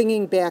even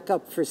singing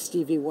backup for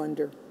Stevie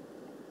Wonder.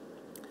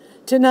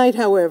 Tonight,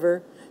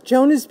 however,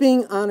 Joan is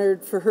being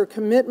honored for her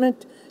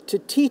commitment to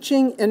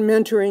teaching and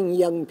mentoring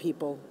young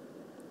people.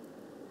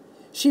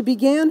 She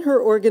began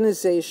her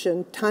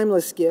organization,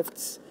 Timeless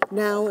Gifts,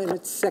 now in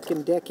its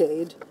second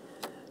decade,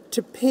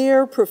 to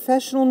pair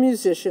professional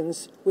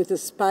musicians with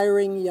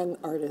aspiring young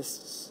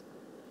artists.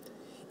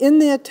 In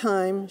that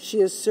time,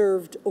 she has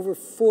served over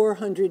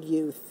 400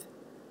 youth.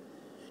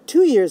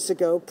 2 years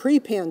ago,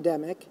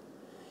 pre-pandemic,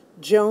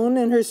 Joan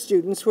and her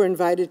students were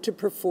invited to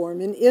perform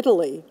in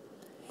Italy,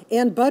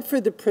 and but for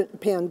the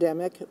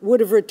pandemic, would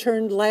have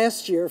returned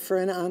last year for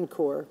an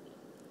encore.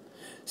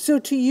 So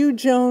to you,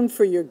 Joan,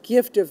 for your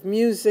gift of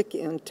music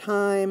and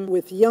time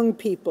with young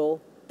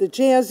people, the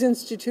Jazz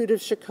Institute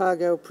of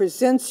Chicago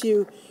presents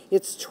you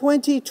its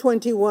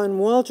 2021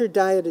 Walter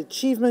Diet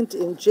Achievement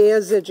in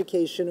Jazz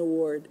Education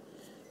Award.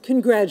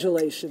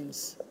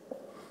 Congratulations.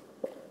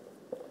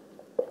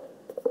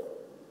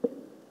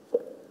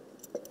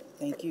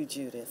 Thank you,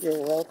 Judith. You're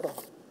welcome.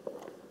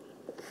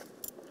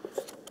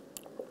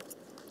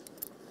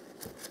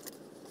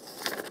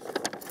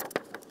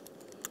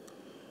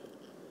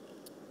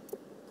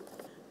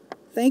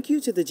 Thank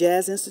you to the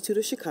Jazz Institute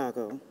of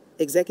Chicago,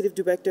 Executive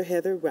Director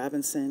Heather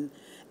Robinson,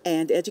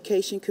 and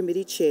Education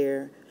Committee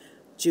Chair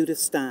Judith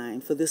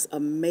Stein for this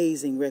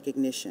amazing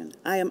recognition.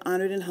 I am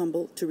honored and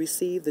humbled to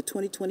receive the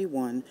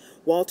 2021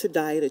 Walter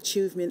Diet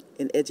Achievement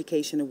in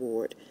Education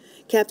Award.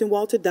 Captain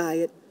Walter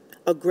Diet,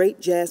 a great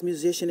jazz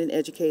musician and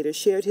educator,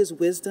 shared his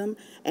wisdom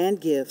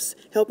and gifts,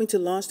 helping to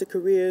launch the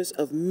careers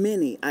of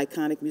many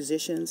iconic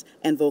musicians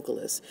and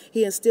vocalists.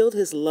 He instilled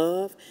his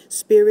love,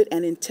 spirit,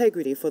 and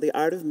integrity for the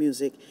art of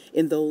music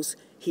in those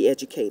he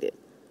educated.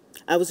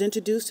 I was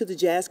introduced to the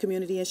jazz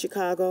community in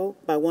Chicago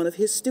by one of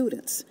his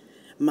students,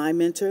 my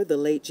mentor, the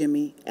late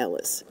Jimmy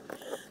Ellis.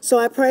 So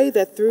I pray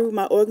that through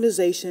my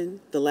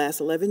organization, the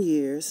last 11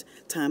 years,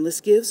 Timeless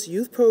Gifts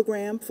Youth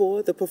Program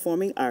for the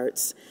Performing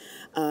Arts,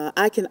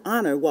 I can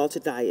honor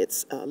Walter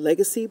Diet's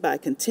legacy by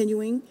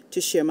continuing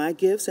to share my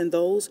gifts and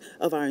those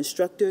of our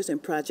instructors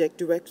and project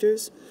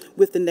directors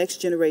with the next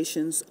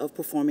generations of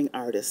performing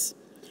artists.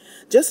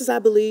 Just as I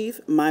believe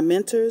my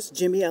mentors,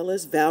 Jimmy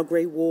Ellis, Val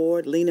Gray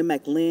Ward, Lena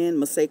McLean,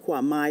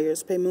 Masakwa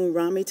Myers, Paymoon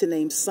Rami, to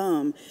name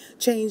some,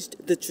 changed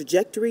the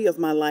trajectory of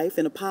my life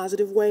in a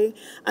positive way,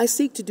 I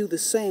seek to do the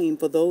same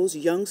for those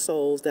young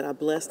souls that are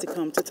blessed to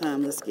come to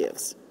Timeless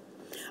Gifts.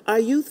 Our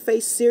youth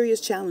face serious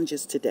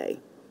challenges today,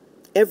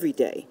 every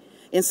day.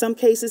 In some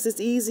cases, it's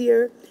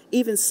easier,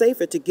 even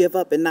safer, to give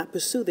up and not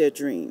pursue their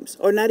dreams,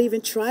 or not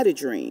even try to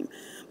dream.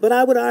 But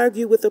I would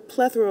argue with a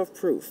plethora of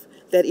proof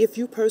that if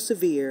you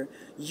persevere,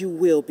 you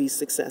will be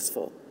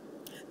successful.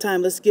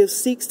 Timeless Gifts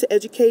seeks to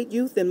educate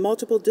youth in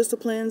multiple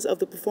disciplines of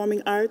the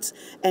performing arts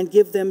and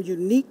give them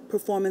unique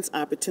performance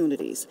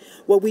opportunities.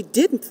 What we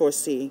didn't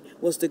foresee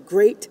was the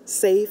great,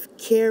 safe,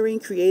 caring,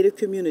 creative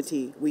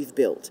community we've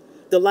built,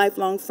 the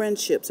lifelong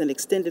friendships and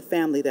extended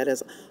family that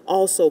has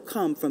also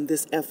come from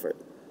this effort.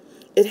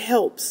 It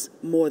helps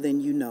more than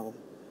you know.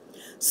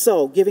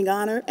 So, giving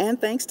honor and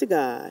thanks to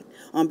God,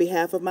 on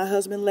behalf of my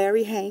husband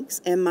Larry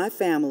Hanks and my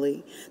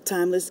family,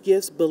 Timeless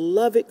Gifts'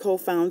 beloved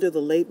co-founder,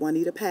 the late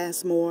Juanita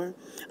Passmore,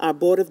 our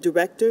board of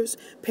directors,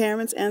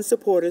 parents, and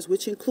supporters,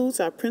 which includes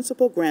our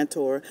principal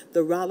grantor,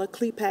 the Rala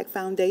Klepak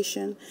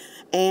Foundation,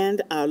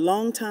 and our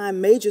longtime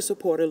major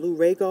supporter, Lou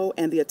Rego,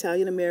 and the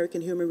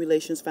Italian-American Human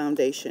Relations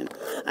Foundation.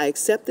 I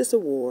accept this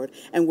award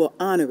and will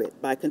honor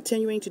it by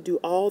continuing to do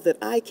all that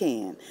I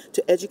can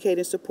to educate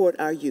and support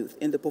our youth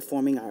in the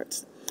performing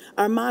arts.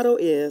 Our motto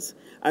is,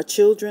 our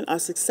children are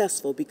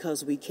successful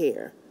because we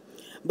care.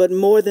 But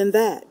more than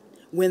that,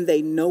 when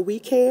they know we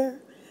care,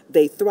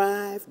 they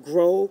thrive,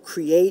 grow,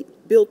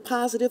 create, build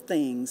positive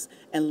things,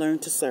 and learn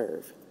to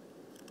serve.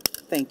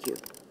 Thank you.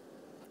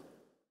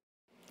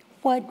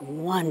 What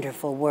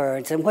wonderful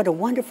words, and what a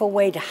wonderful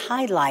way to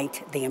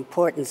highlight the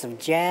importance of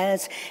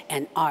jazz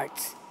and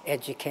arts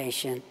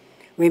education.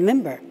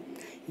 Remember,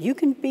 you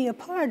can be a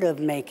part of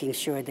making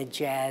sure that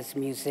jazz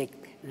music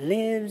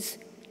lives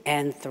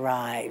and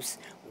thrives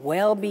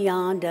well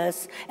beyond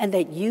us, and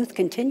that youth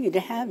continue to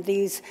have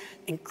these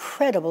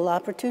incredible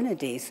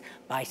opportunities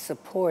by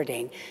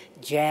supporting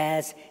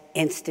Jazz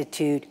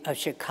Institute of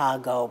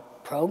Chicago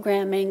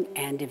programming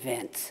and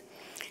events.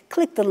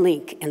 Click the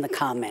link in the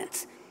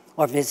comments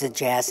or visit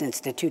Jazz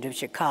Institute of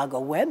Chicago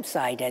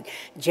website at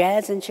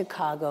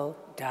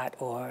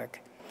jazzinchicago.org.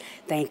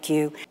 Thank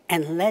you,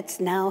 and let's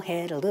now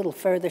head a little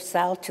further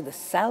south to the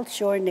South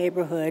Shore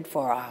neighborhood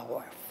for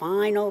our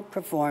final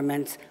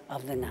performance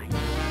of the night.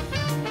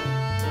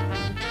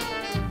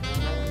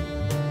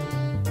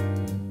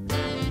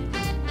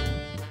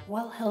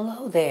 Well,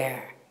 hello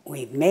there.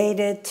 We've made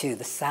it to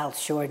the South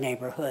Shore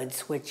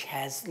neighborhoods, which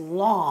has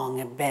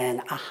long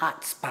been a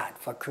hot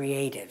spot for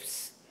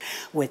creatives.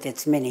 With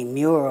its many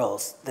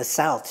murals, the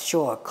South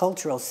Shore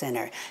Cultural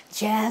Center,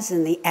 Jazz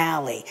in the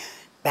Alley,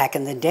 back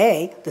in the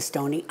day, the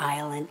Stony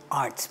Island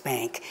Arts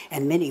Bank,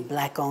 and many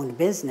Black-owned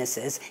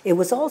businesses, it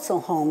was also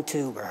home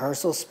to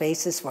rehearsal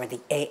spaces for the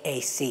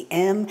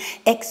AACM,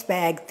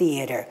 X-Bag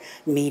Theater,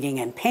 meeting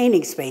and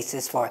painting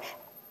spaces for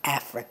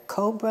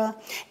Africobra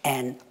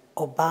and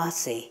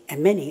Obasi,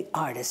 and many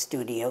artist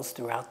studios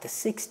throughout the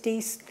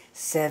 60s,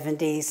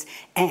 70s,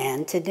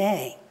 and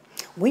today.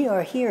 We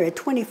are here at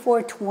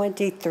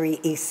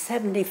 2423 East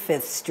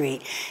 75th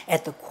Street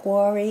at the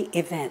Quarry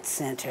Event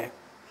Center,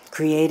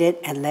 created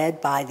and led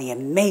by the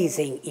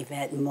amazing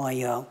Yvette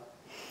Moyo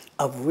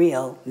of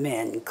Real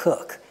Men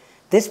Cook.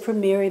 This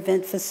premier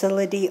event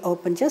facility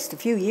opened just a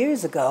few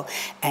years ago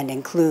and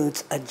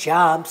includes a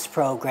jobs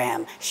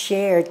program,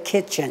 shared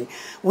kitchen,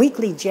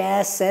 weekly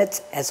jazz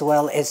sets, as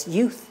well as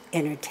youth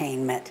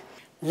entertainment.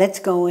 Let's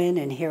go in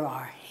and hear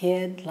our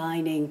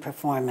headlining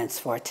performance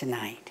for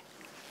tonight.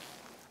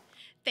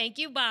 Thank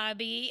you,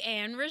 Bobby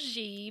and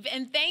Rajiv,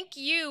 and thank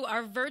you,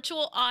 our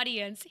virtual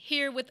audience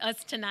here with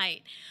us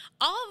tonight.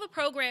 All of the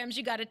programs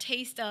you got a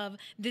taste of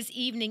this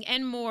evening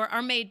and more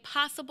are made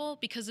possible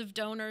because of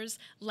donors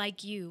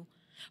like you.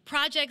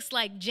 Projects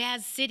like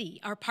Jazz City,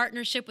 our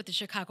partnership with the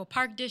Chicago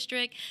Park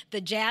District,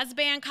 the Jazz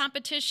Band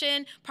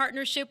Competition,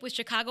 partnership with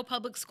Chicago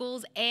Public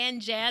Schools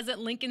and Jazz at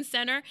Lincoln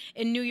Center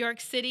in New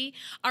York City,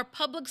 our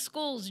Public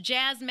Schools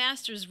Jazz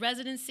Masters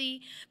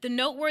Residency, the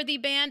noteworthy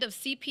band of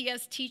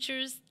CPS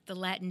teachers, the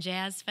Latin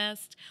Jazz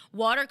Fest,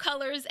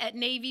 watercolors at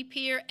Navy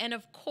Pier, and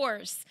of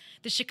course,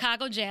 the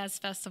Chicago Jazz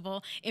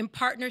Festival in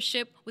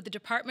partnership with the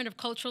Department of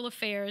Cultural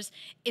Affairs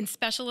in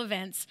special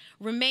events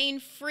remain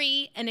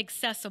free and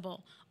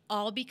accessible,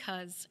 all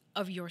because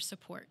of your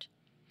support.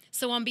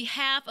 So on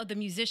behalf of the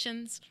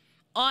musicians,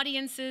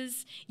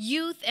 audiences,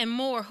 youth, and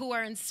more who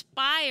are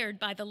inspired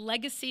by the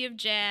legacy of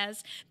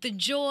jazz, the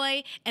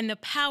joy and the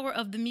power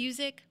of the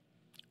music,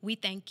 we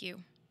thank you.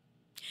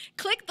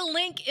 Click the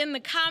link in the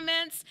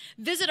comments,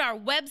 visit our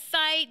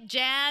website,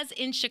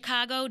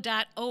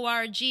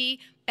 jazzinchicago.org,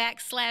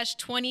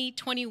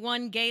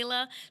 /2021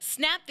 Gala,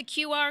 snap the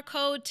QR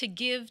code to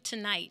give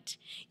tonight.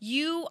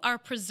 You are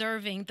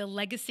preserving the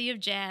legacy of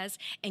jazz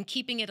and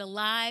keeping it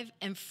alive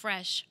and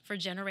fresh for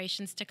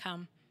generations to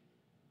come.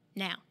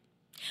 Now,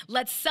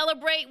 let's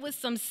celebrate with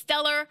some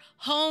stellar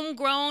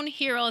homegrown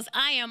heroes.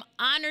 I am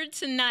honored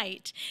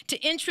tonight to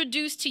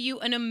introduce to you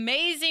an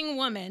amazing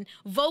woman,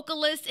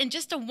 vocalist, and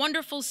just a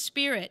wonderful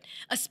spirit.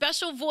 A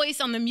special voice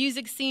on the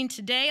music scene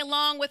today,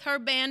 along with her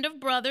band of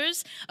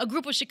brothers, a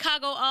group of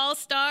Chicago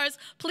All-Stars.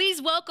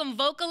 Please welcome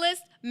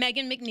vocalist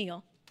Meagan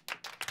McNeal.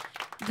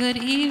 Good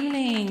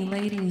evening,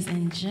 ladies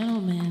and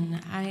gentlemen.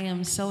 I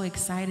am so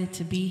excited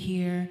to be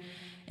here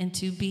and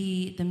to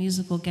be the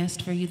musical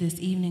guest for you this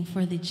evening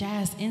for the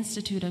Jazz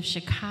Institute of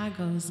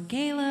Chicago's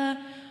Gala.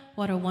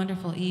 What a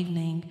wonderful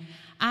evening.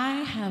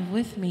 I have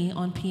with me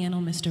on piano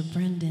Mr.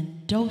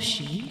 Brendan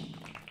Doshi,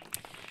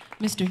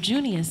 Mr.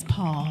 Junius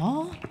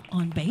Paul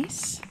on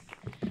bass,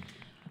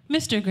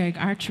 Mr. Greg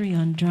Artry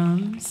on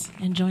drums,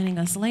 and joining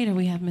us later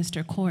we have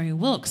Mr. Corey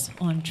Wilkes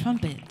on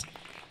trumpet.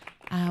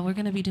 We're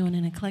going to be doing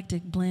an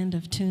eclectic blend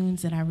of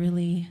tunes that I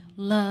really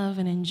love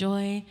and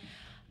enjoy,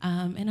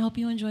 and I hope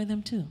you enjoy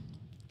them too.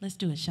 Let's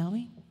do it, shall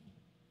we?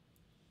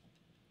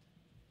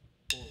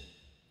 Oh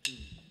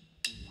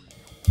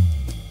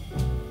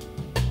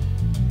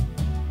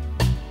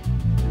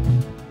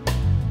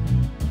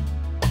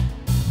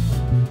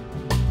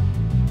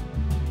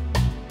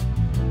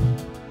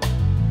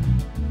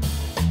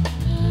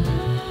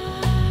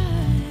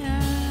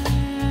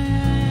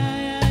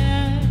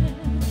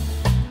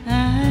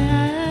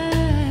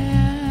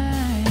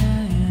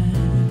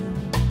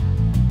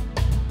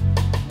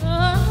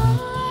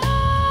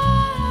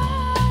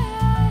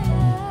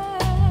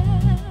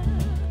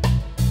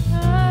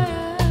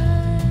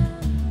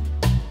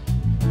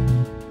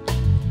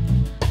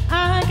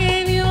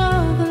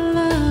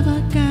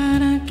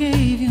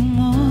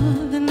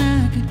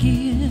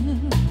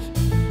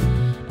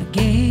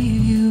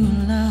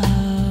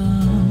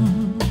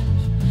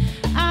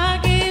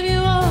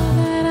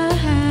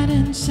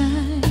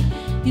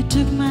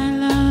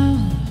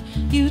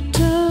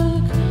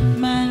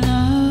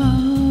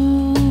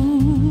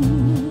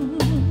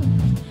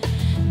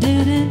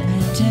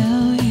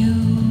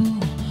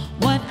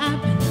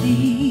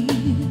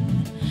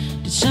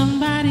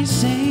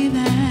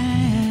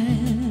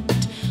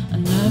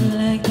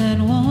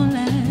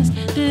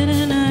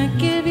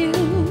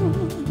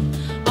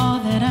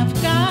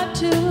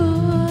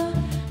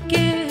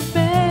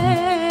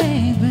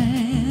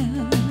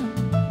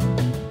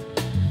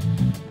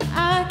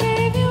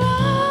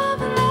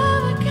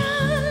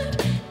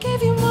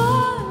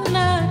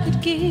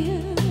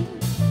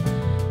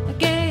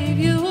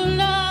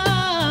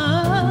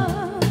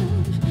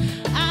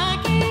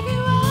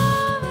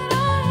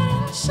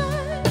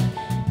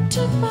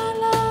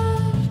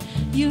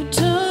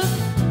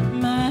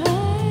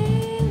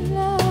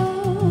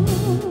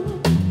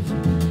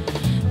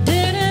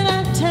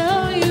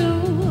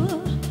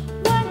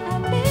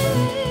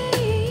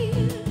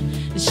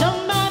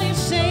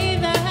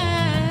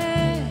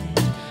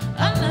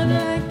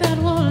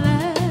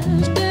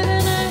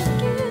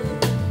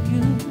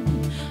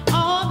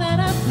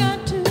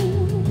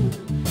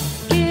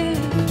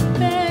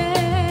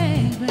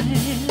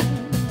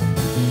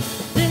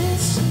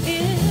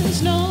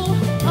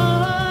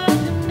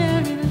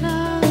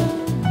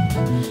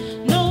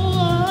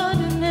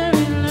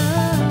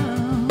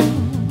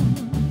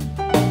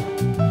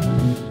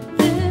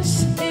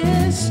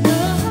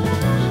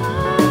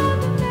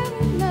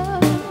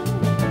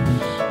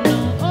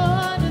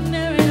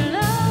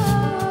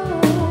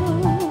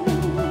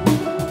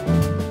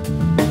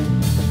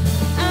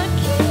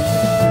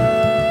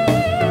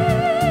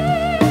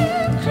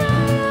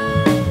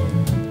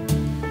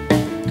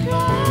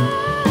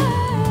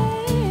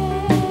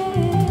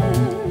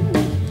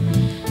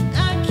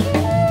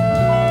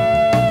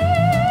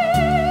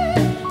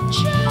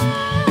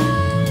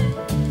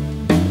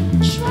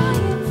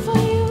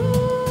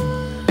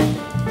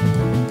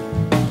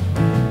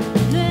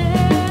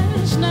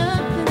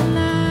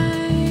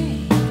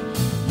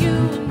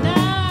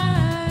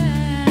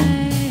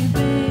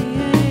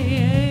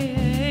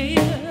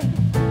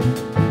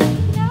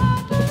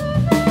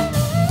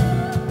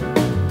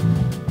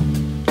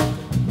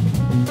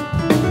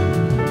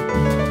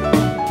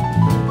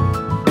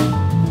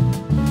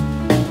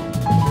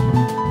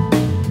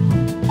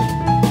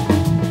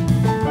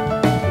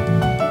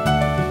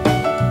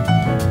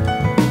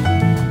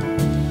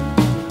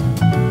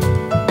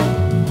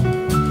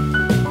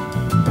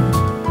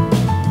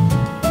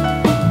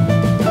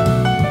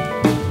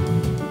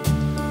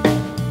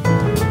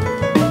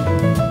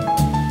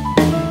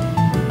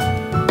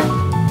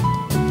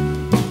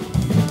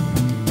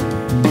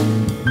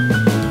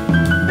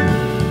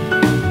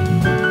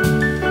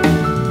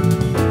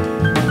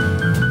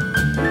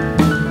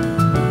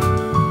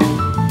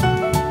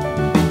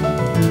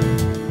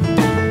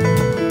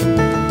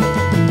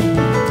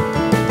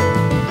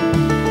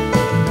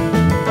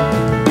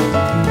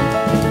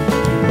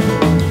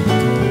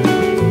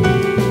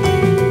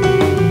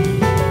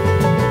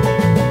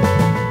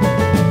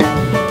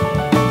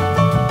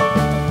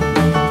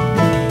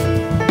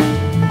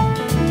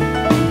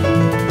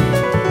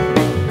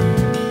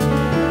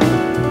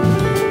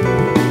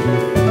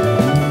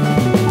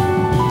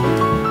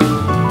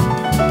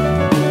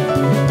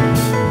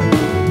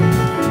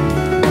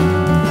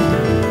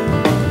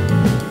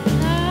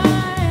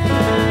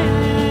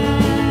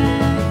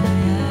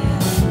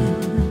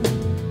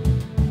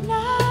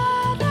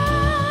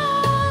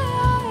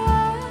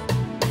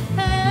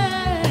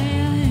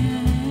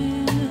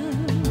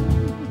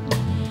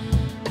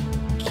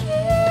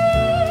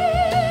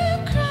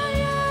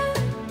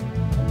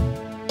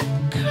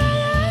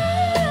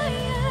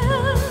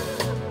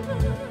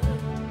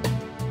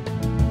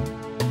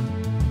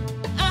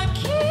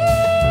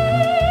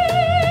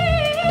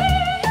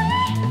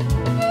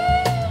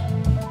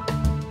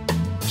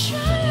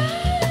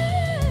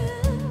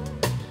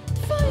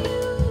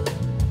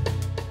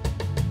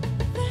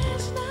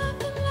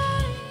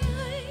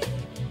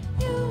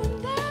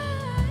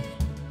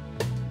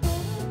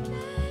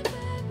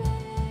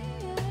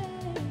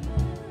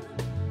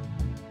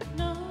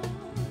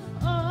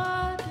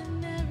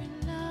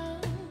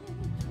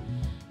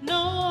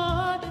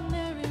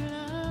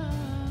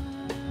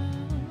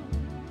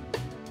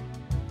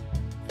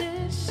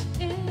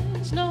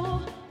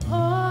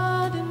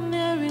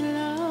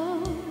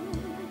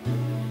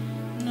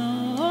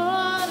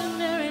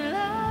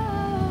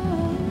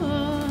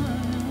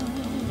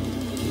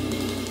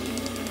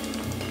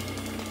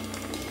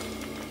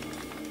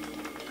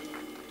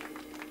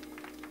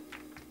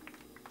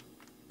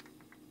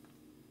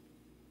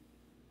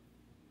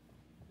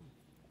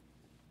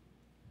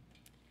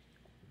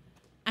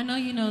know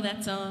you know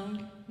that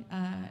song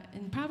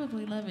and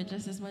probably love it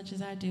just as much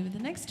as I do. The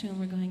next tune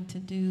we're going to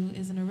do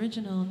is an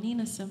original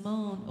Nina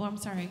Simone,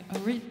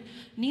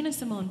 Nina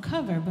Simone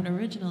cover, but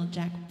original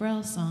Jack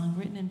Brel song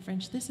written in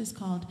French. This is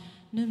called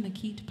Ne me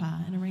quitte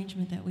pas, an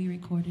arrangement that we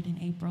recorded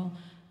in April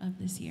of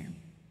this year.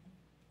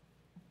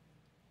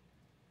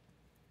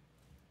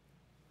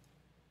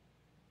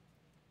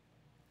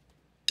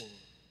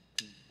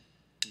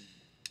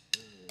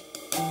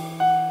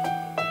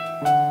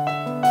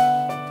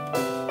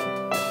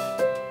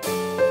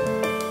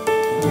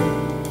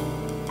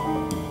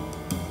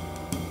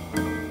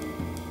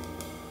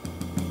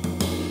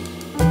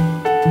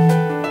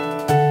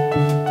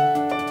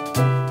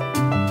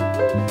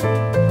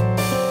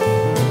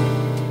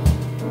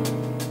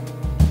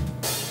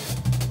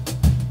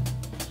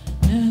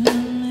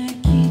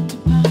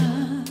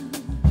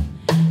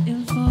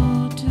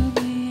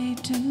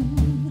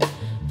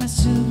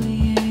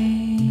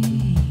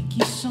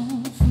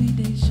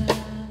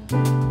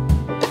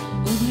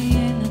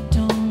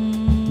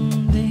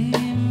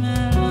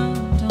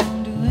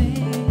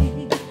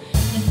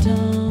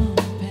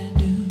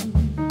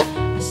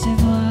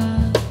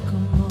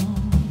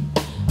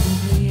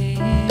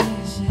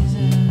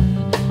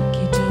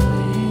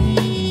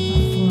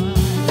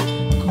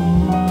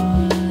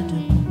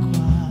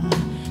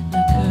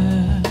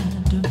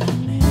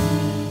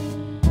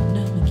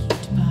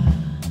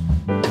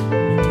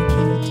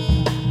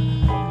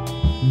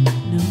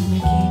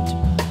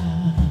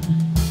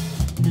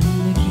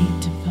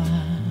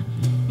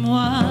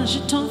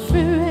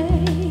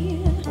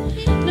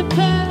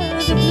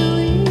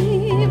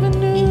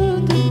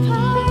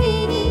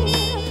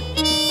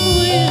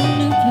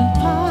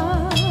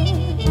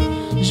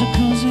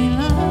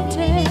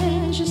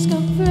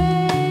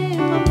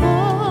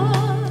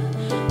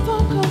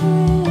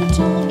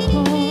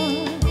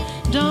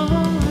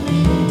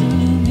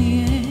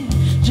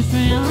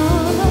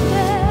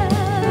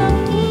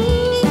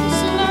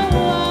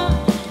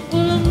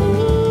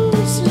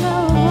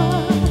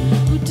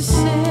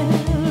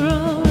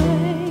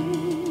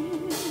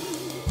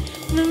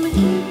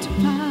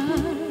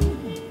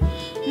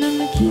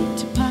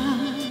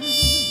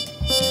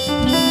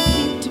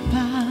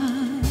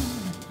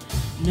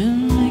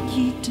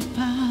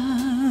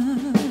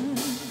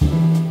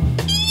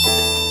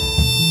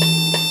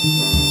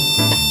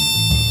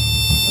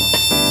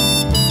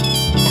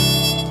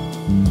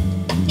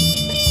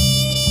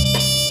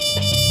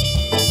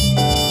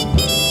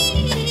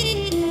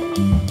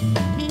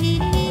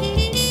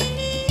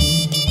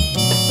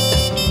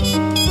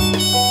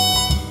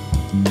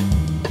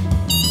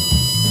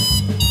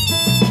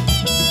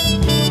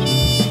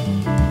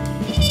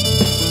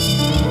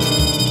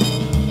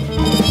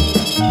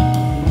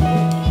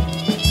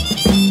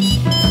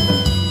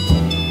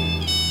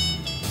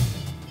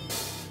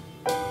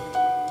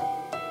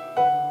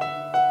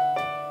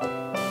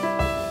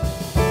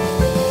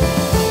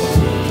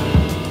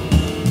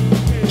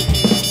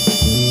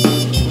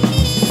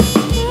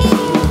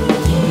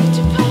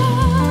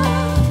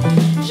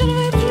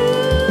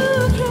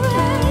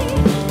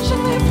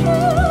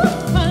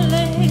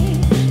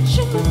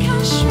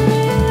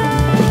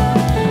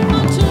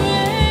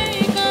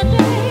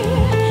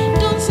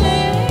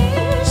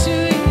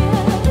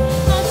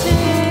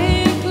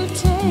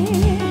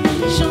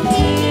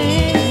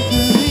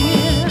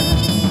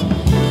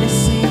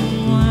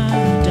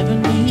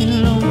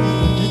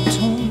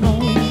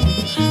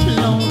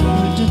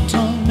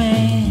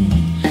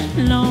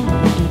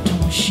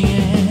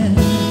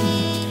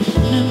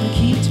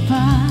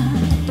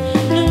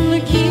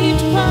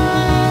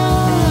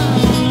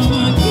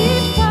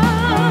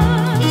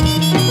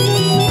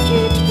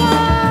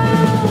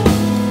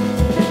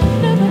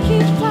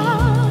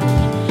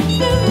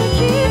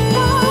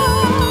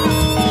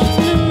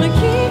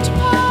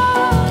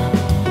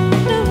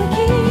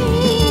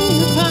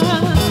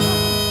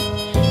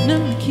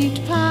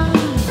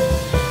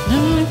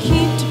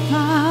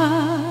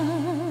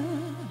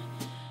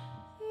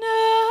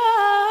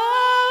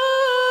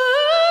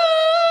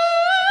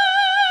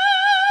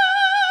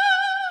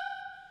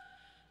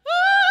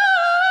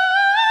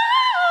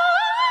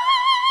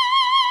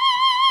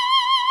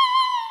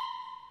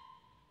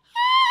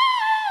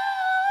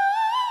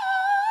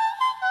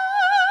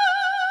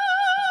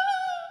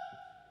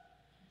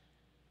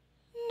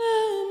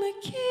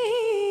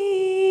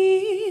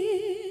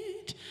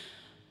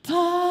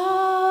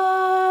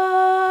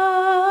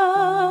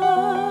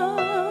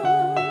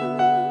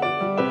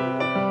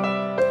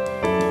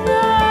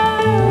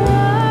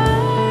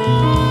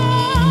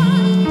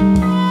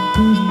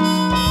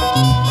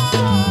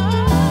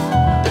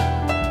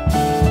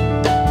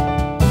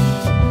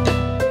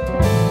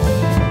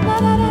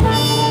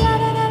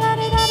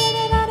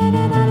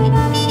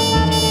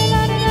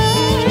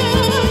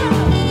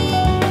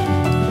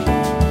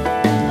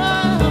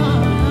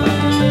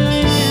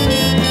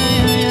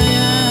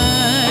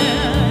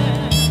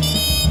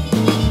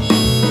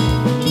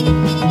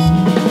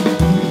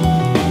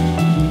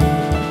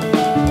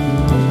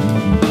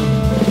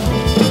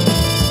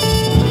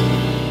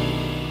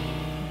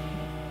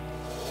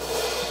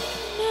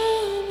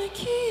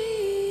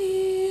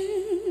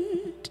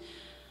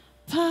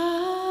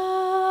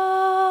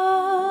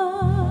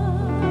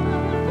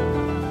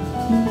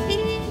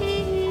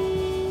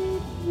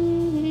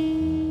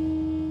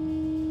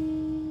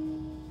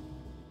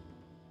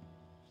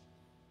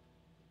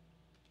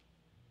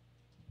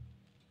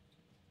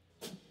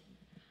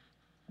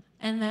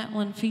 And that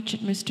one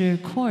featured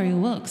Mr. Corey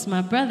Wilkes,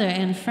 my brother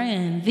and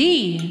friend,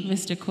 the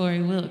Mr.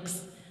 Corey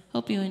Wilkes.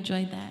 Hope you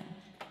enjoyed that.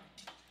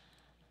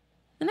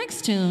 The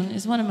next tune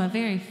is one of my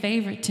very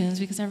favorite tunes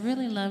because I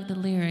really love the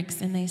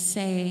lyrics, and they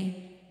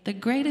say, the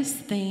greatest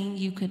thing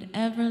you could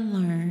ever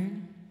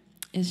learn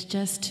is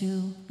just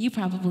to, you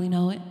probably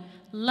know it,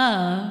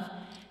 love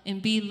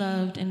and be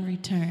loved in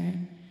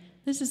return.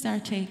 This is our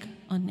take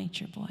on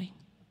Nature Boy.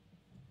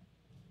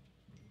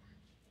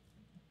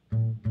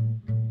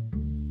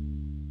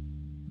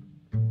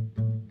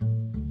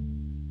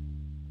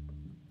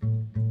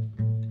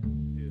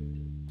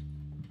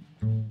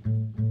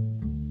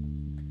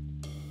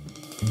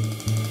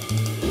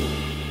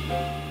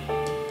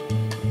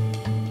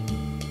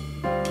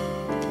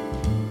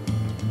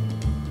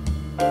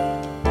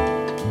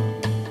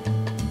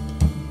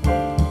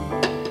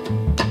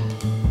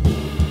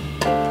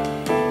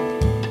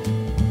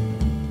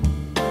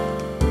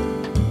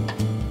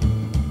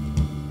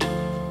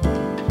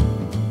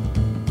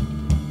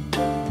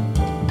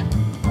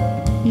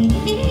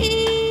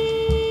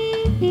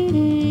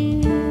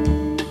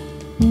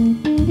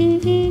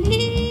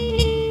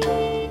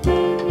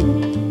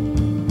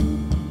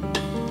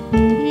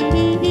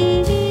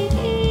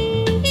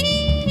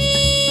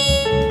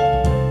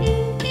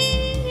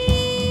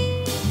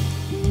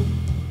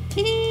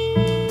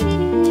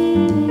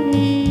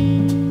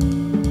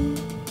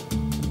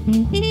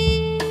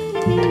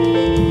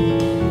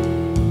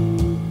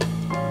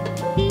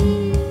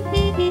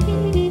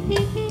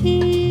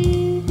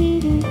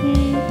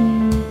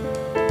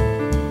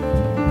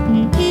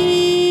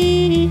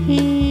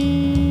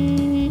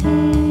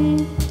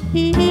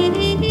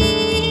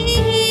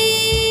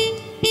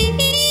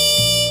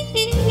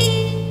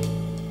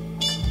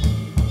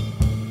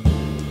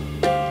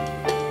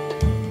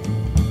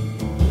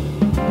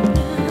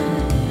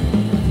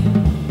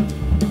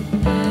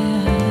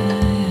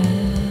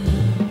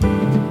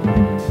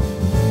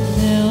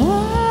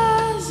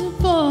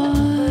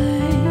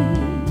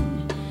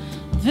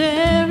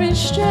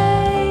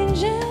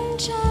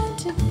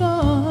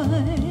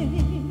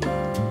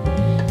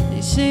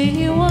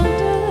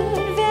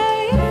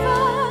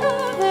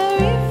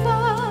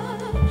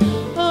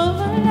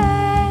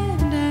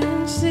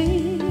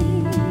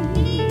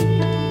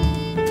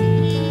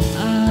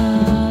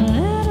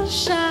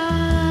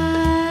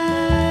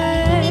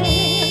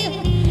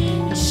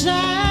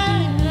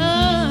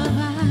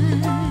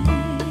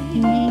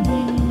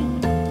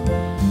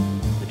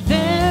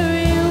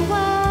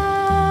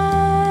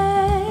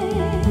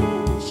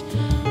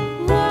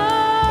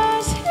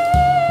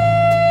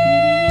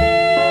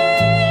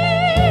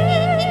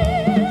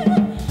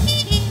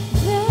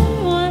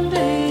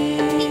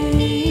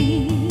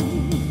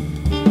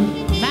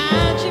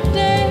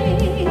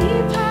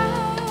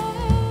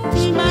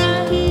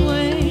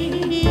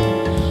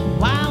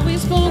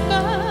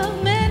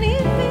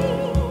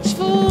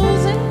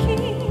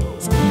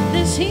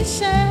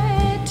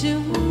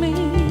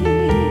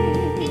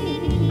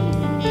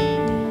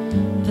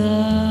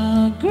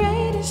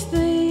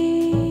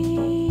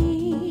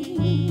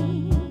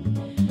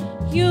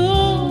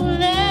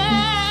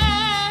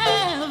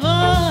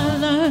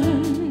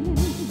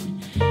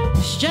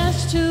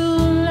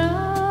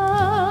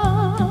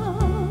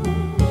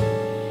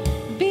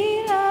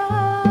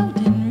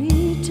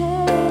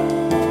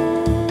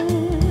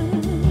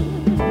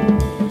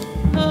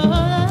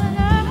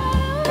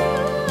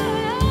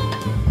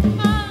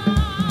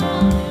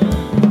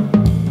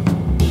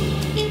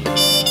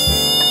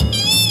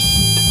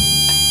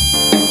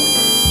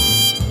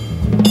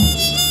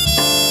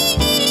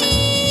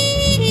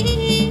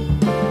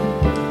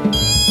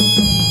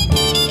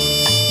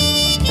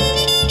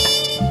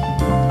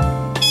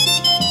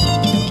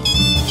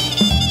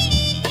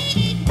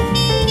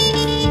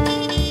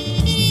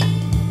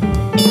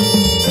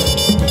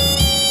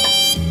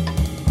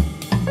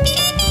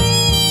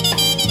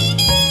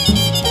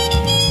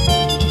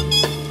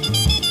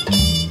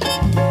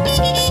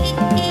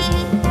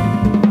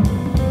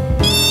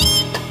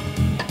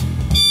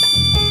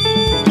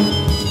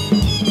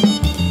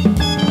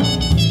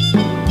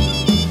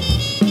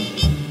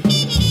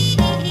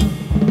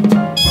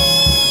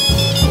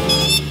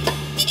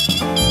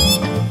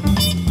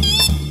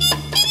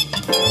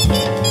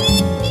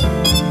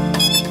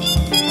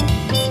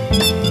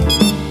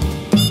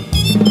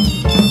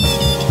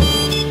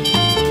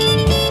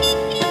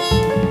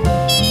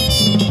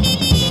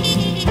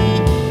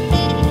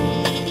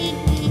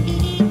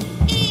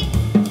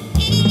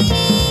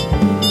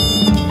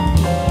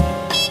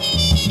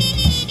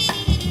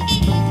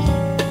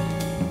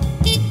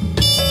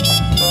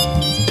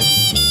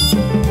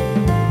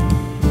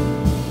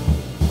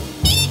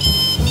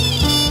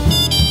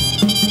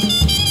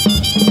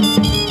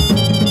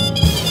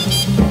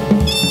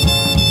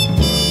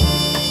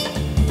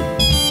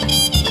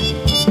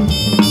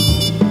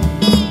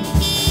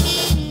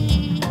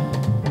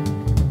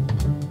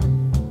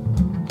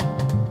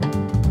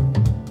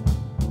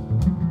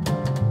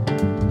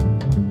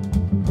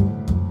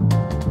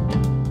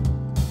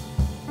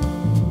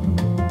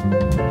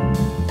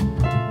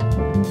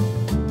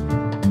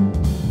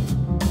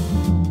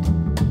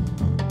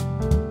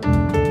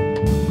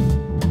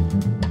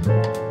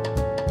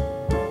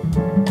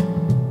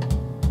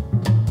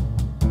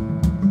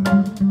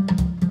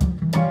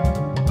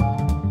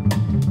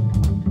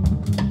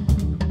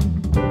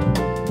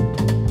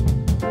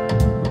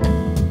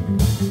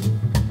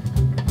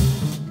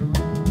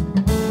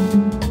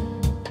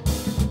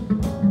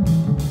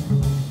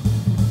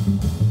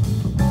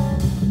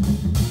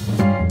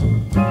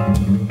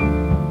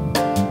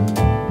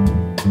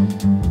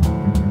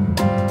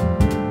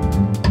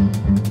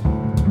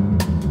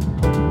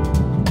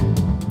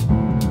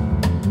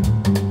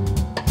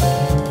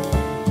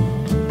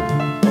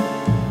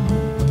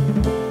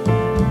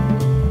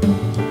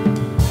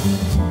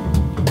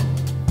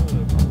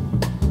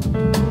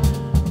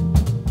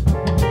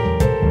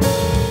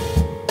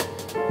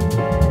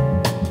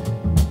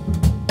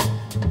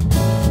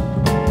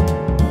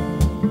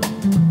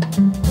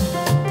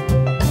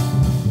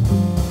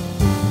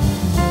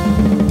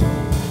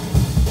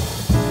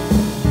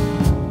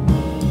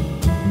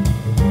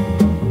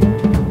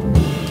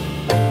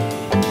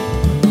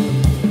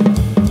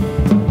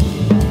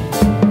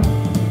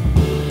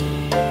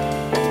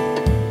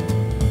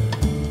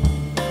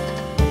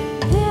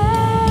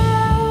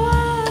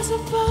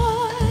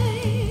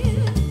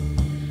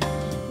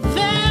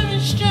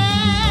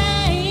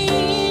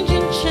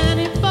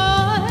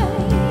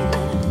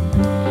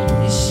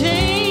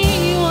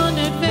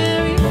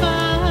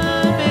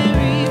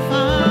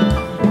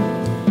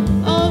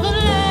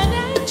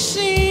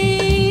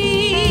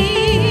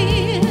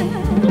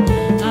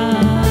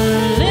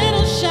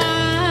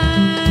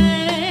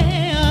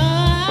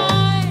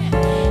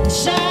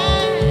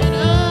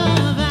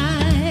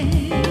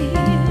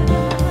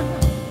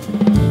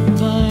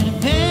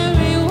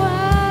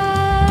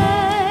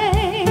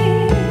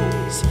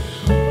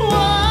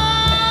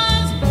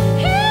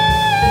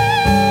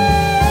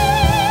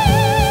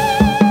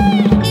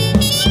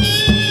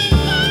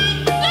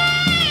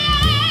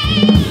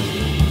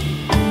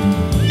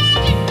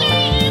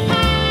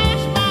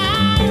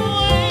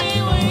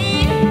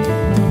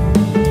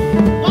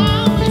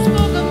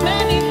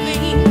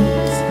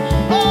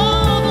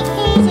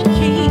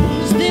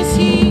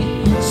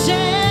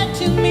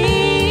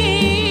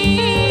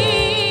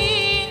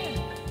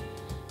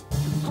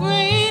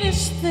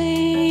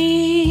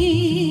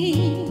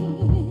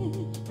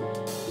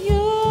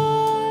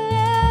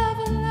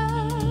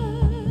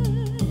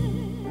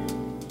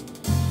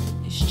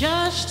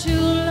 rush to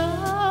love.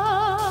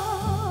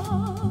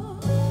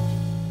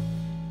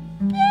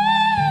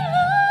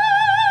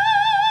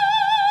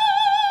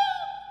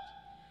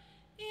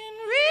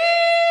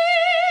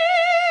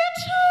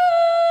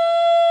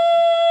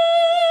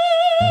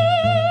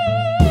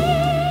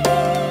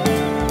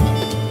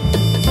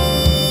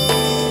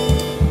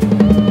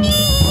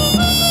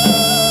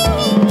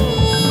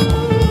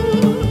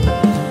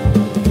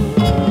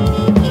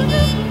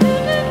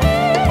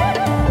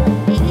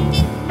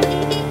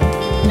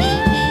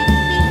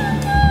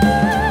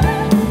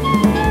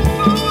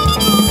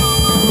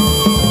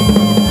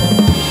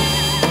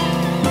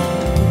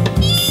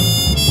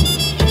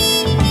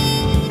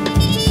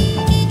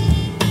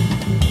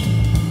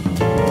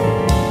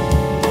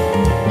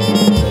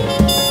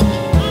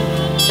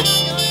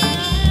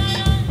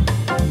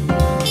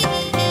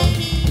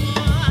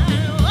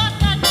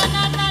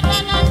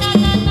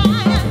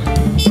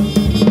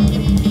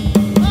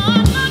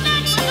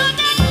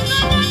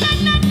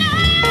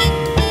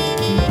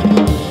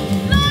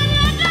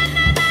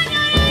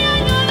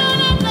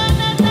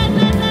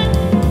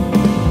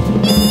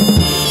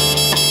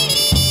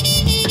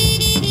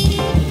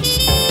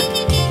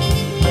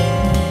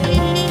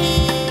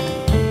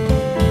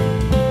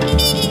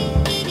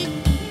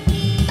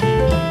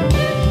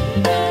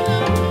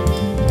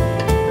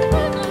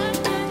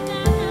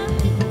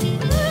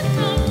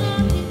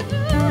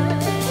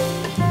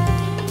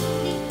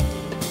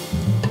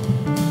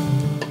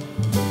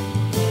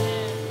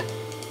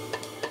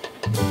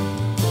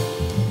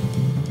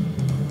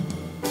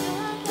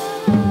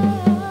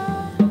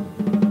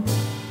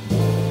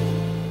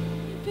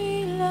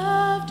 Be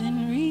loved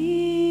in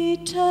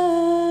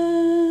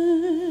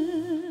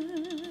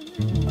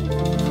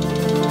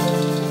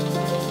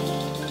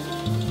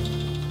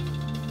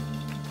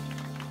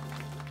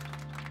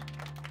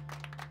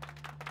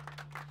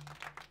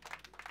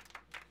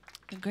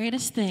the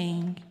greatest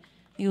thing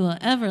you will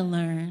ever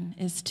learn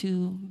is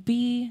to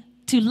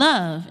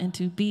love and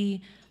to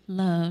be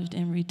loved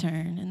in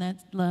return. And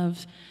that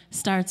love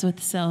starts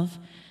with self,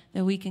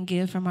 that we can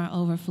give from our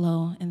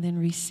overflow and then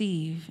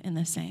receive in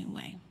the same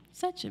way.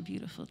 Such a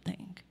beautiful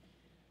thing.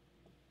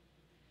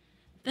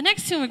 The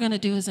next tune we're going to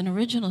do is an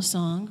original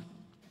song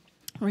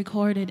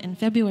recorded in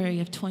February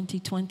of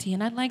 2020.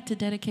 And I'd like to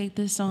dedicate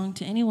this song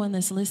to anyone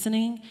that's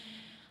listening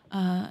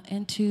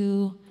and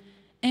to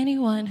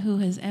anyone who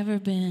has ever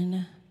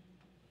been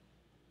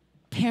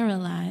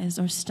paralyzed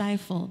or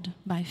stifled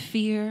by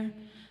fear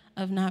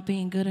of not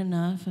being good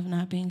enough, of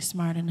not being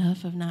smart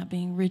enough, of not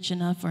being rich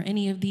enough, or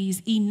any of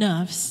these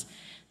enoughs.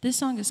 This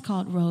song is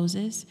called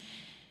Roses.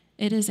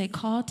 It is a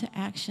call to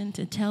action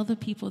to tell the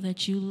people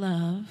that you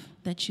love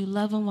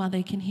them while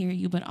they can hear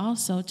you, but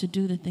also to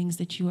do the things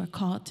that you are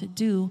called to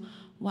do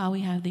while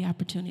we have the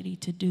opportunity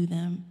to do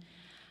them.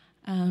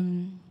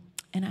 And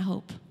I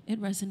hope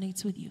it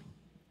resonates with you.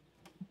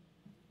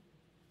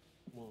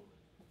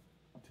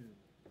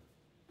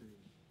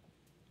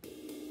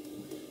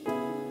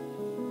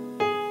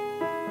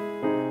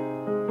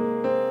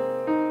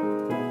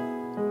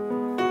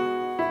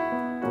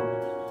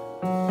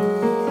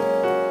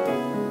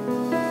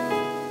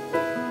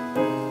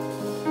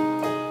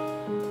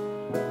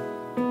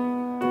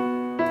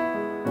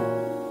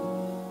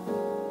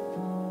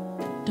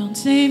 Don't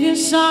save your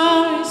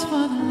sorries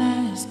for the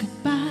last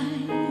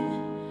goodbye.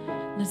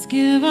 Let's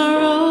give our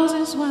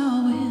roses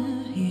while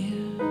we're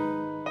here.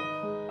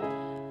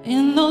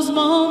 In those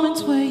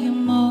moments where you're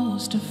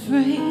most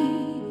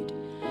afraid,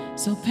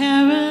 so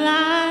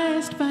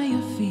paralyzed by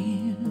your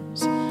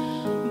fears.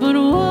 But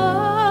what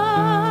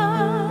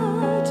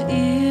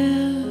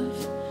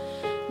if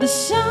the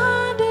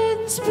sun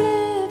didn't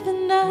split the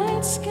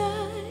night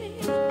sky?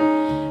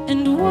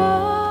 And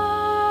what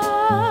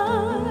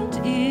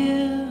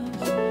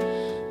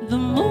the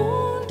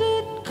moon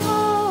didn't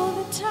call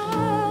the tide?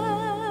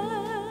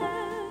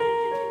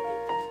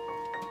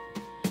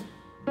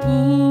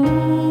 Ooh.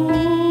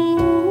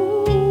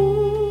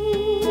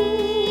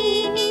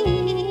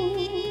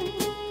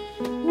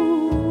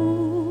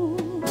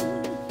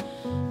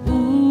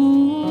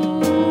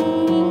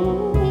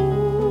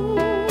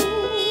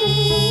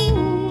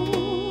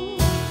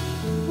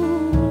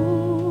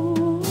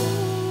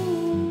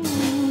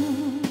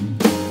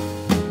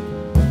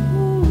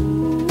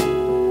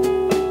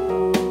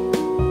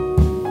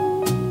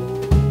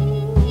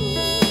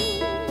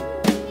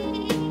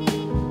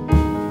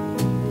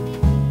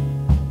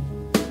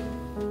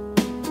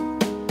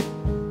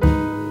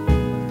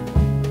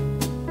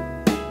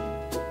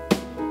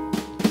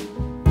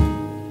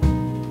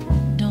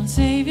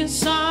 Save your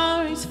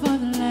sorries for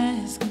the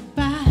last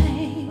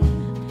goodbye.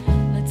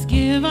 Let's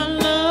give our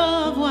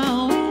love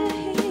while we're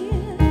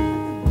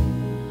here.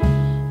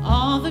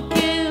 All the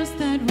gifts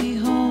that we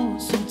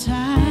hold so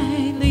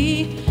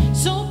tightly,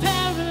 so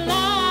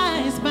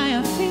paralyzed by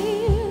our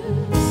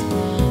fears.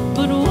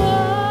 But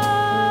what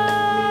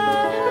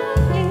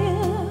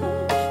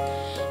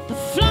if the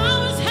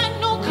flowers had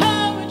no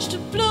courage to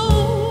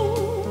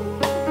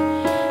bloom?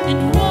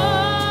 And what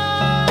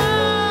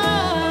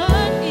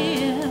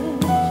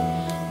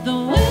the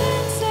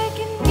wind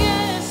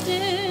second-guessed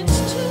it?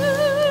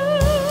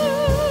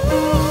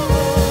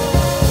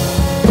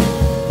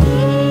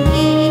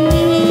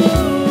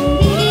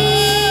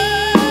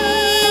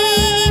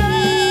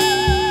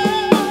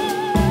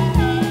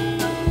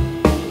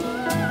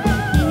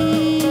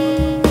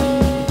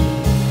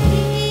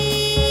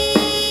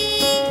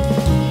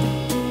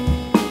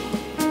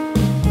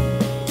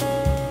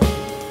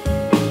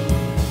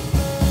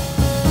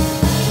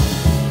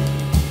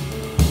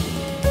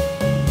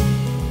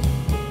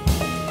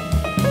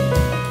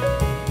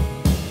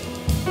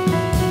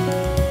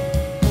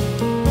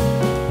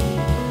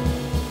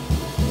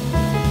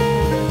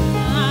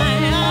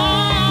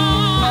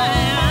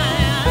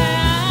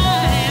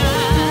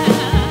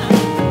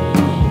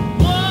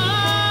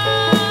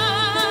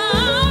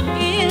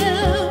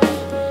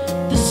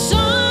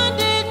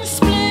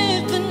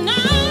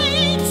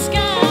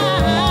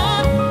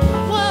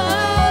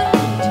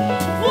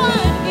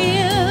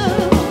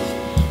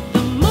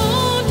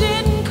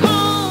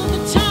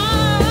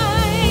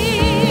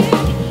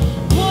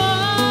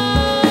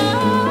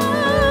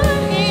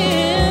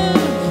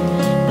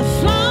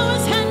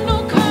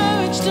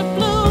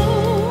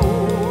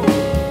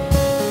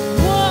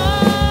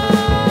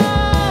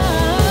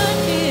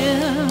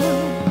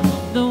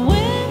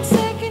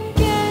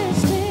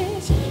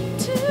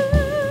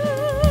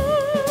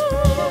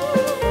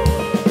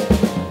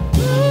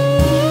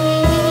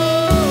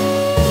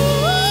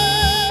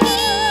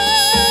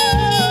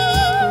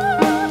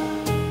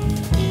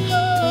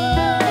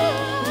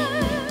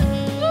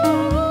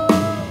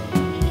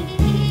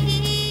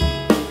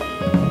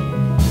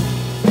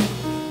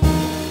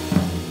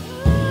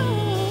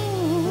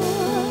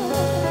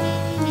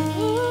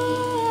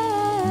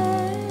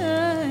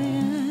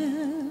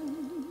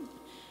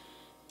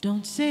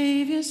 Don't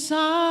save your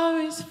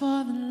sorries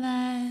for the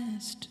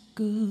last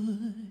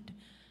goodbye.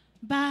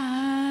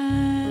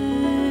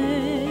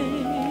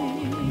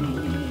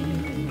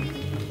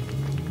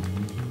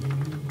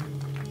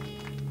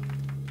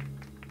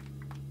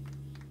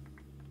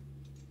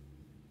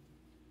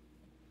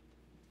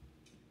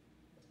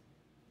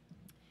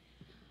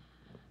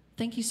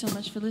 Thank you so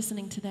much for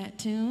listening to that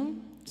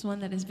tune. It's one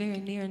that is very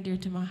near and dear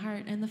to my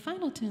heart. And the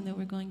final tune that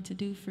we're going to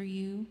do for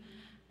you,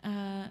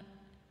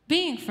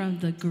 being from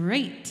the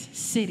great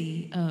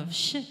city of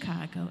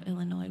Chicago,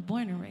 Illinois,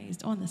 born and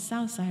raised on the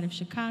south side of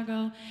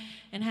Chicago,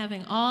 and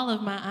having all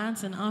of my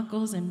aunts and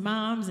uncles and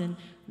moms, and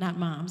not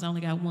moms, I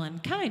only got one,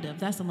 kind of.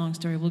 That's a long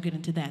story. We'll get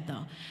into that,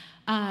 though.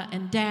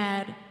 And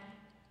Dad,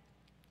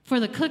 for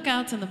the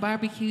cookouts and the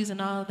barbecues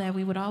and all of that,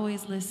 we would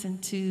always listen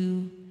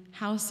to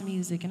house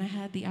music, and I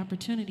had the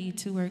opportunity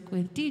to work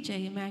with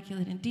DJ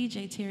Immaculate and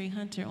DJ Terry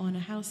Hunter on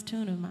a house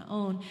tune of my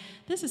own.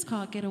 This is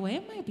called Getaway.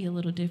 It might be a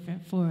little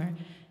different for,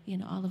 you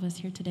know, all of us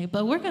here today,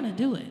 but we're gonna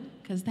do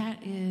it because that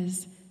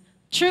is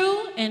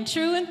true and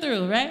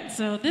through, right?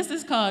 So this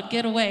is called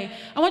Getaway.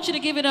 I want you to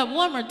give it up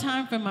one more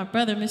time for my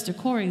brother, Mr.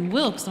 Corey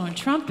Wilkes on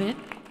trumpet,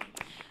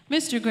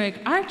 Mr.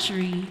 Greg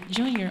Artry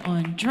Jr.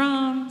 on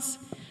drums,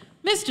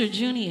 Mr.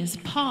 Junius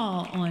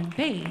Paul on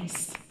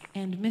bass,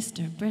 and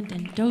Mr.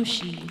 Brendan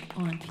Doshi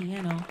on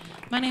piano.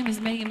 My name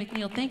is Meagan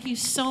McNeal. Thank you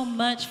so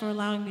much for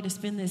allowing me to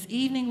spend this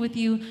evening with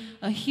you.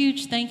 A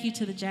huge thank you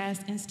to the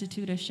Jazz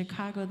Institute of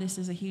Chicago. This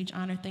is a huge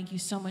honor. Thank you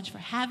so much for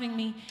having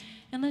me.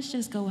 And let's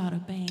just go out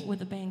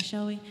with a bang,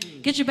 shall we?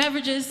 Get your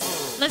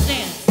beverages. Let's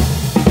dance.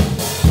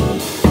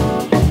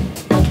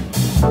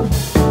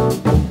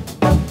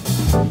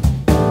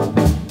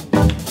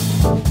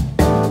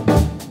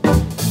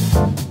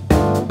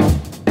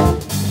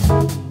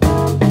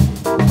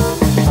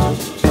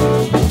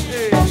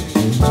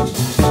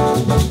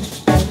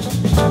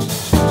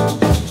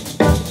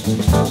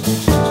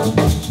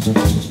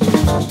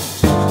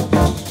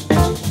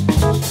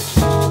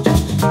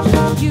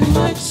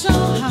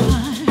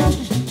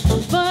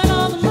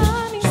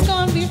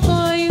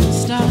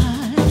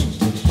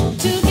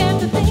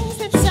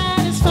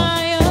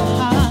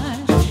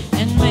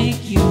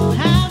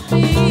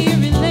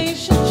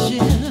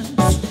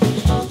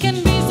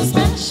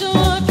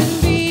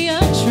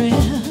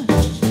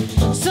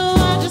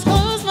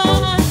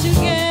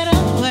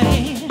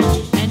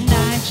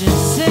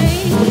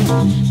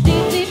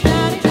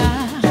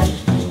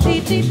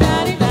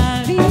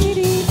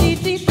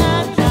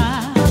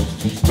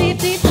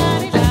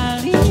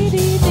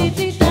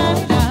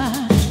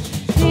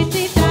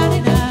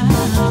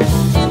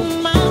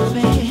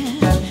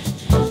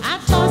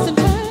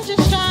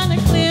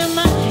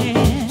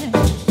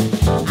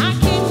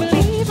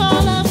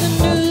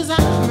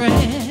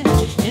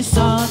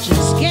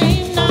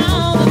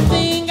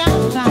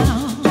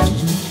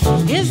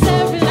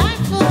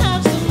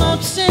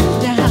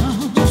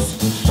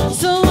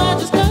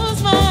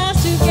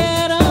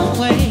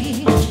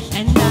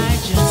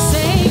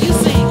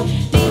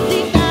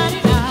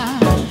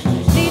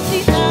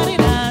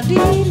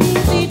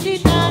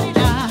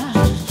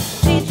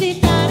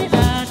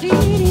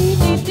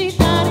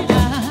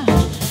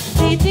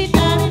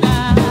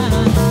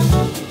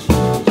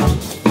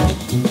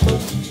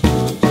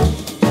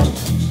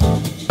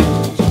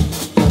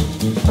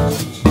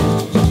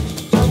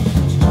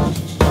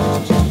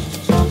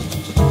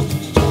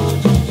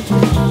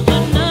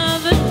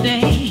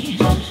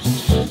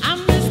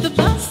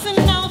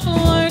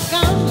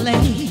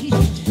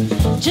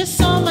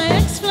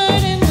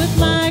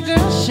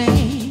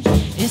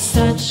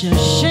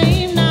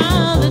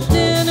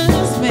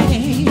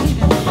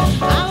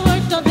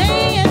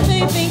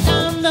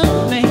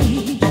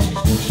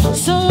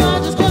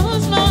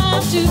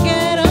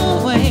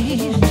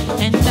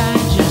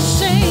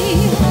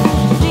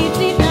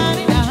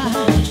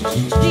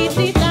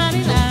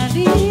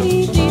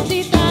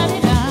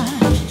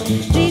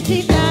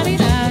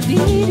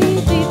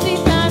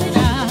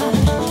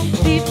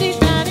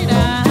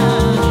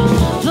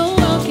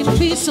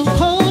 So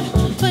cold,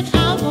 but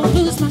I won't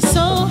lose my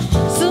soul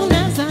soon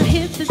as I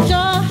hit the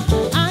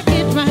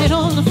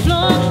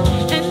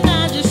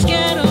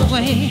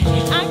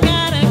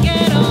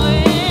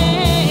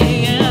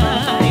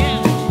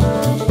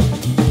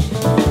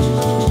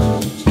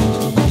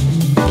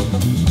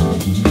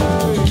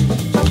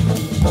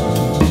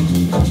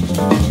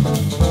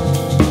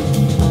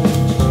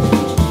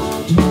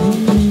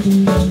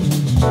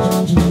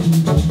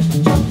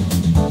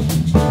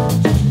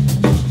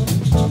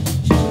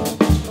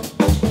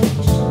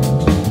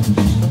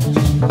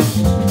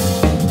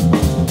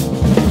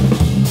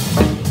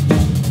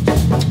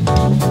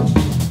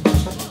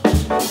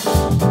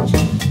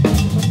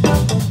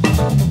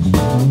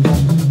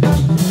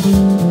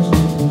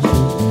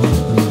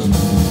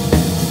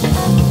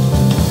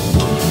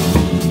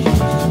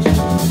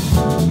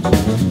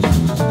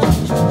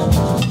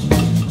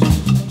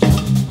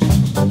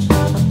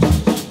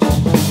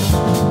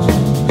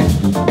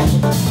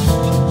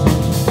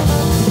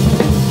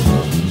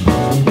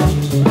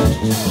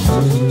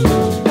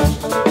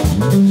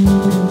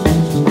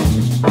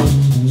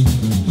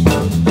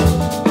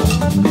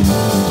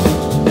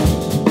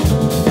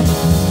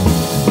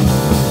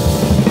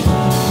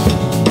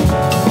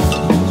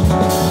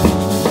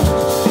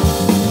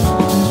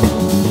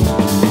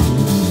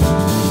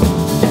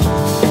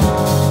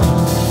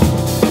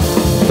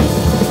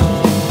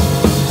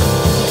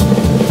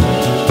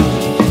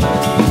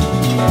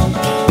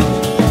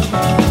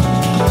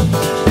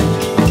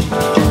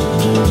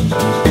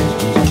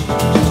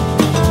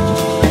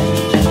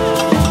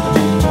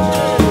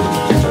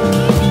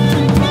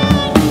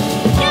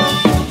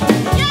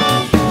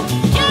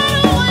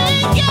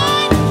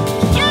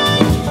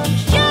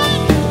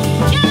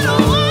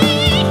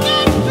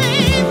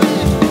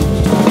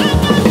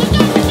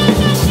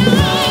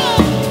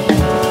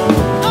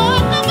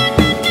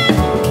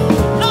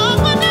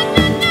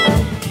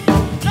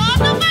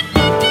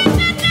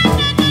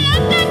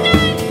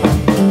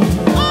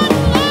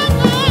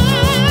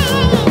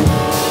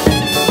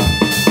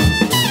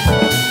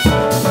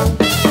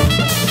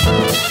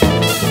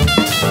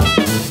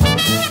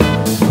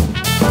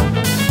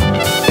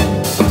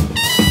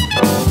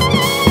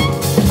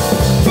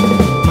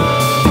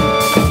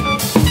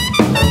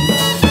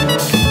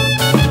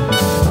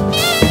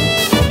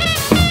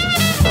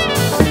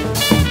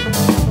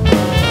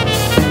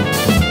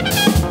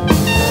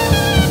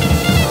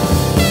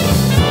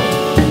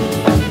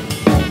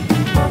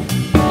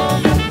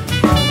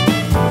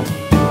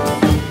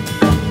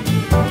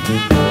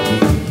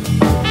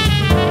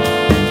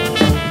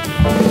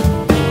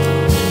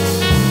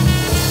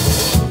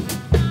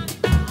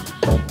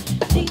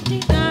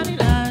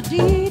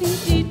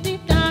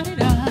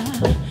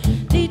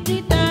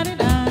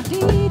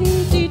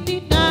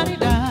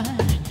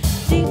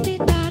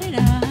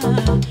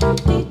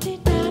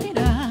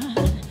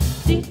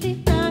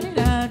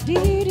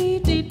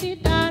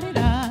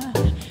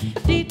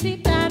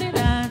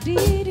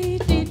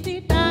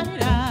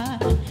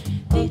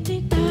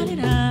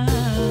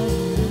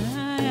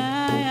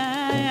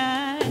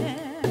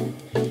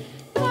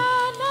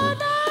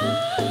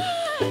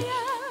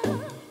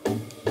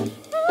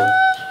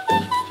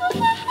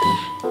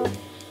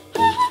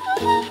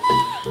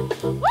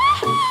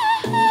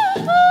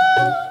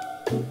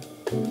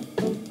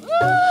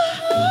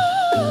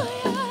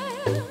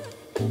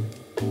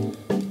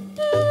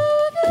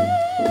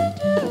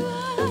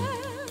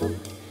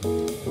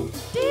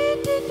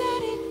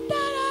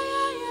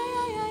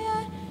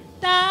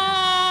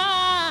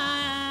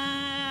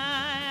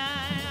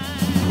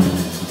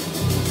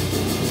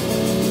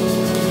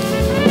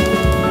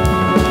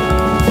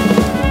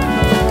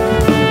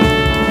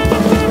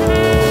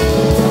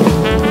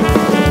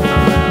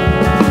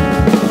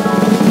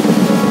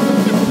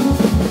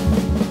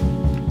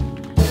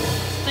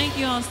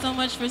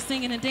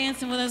singing and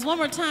dancing with us. One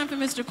more time for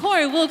Mr.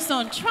 Corey Wilkes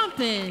on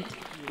trumpet,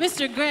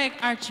 Mr. Greg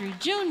Artry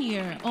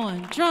Jr.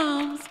 on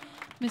drums,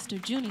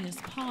 Mr. Junius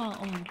Paul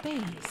on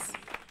bass,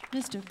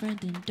 Mr.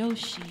 Brendan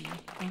Doshi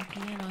on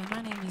piano, and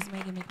my name is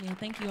Meagan McNeal.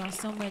 Thank you all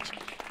so much.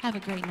 Have a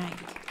great night.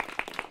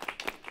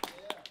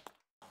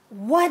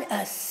 What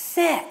a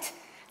set!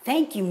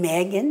 Thank you,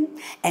 Megan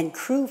and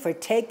crew, for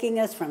taking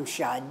us from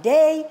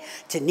Sade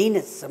to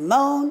Nina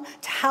Simone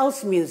to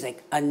house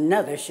music,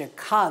 another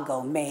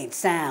Chicago-made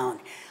sound.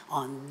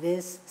 On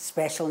this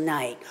special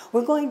night,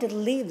 we're going to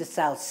leave the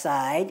South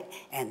Side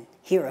and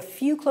hear a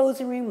few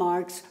closing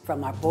remarks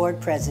from our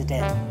board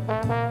president.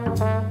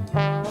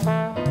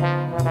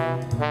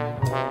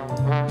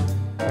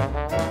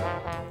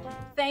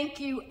 Thank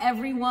you,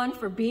 everyone,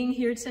 for being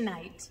here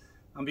tonight.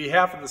 On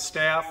behalf of the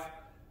staff,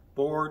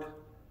 board,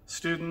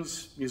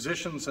 students,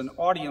 musicians, and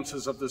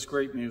audiences of this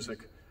great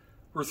music,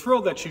 we're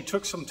thrilled that you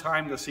took some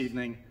time this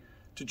evening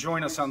to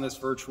join us on this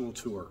virtual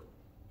tour.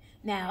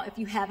 Now, if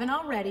you haven't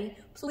already,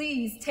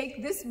 please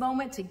take this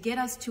moment to get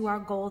us to our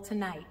goal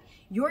tonight.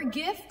 Your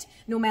gift,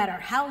 no matter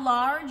how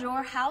large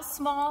or how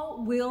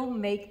small, will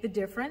make the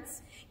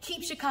difference.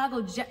 Keep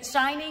Chicago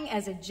shining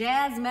as a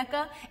jazz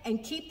mecca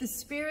and keep the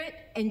spirit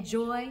and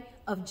joy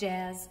of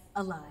jazz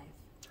alive.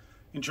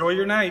 Enjoy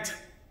your night.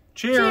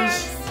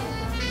 Cheers. Cheers.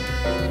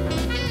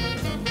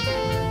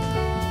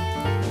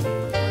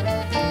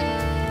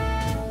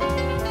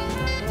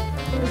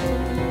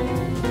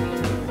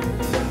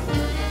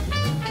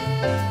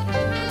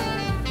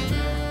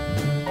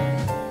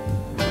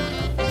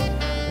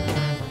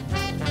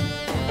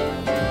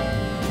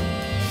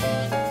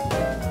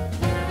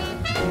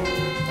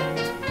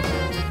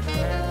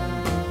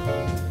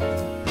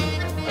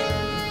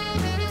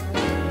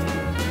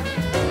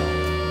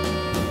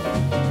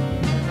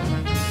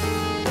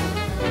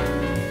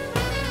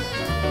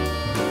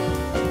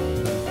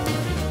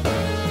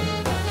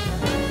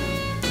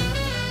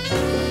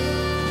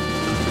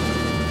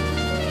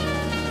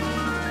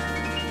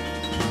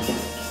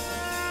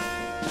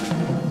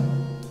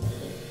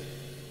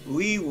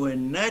 We were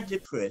not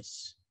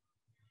depressed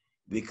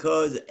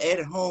because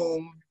at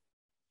home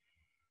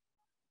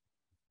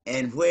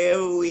and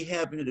wherever we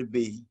happen to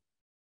be,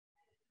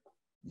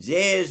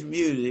 jazz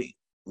music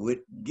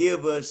would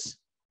give us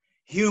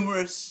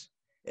humorous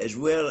as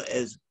well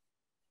as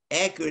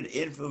accurate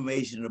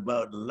information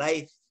about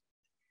life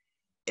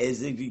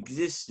as it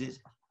existed,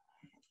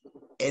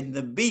 and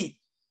the beat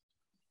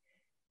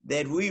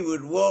that we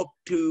would walk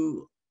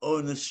to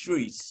on the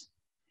streets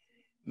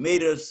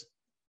made us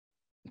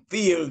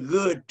feel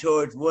good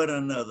towards one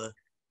another.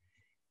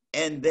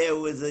 And there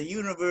was a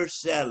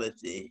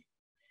universality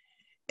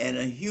and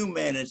a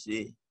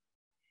humanity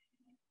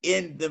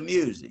in the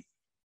music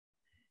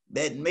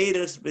that made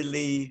us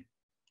believe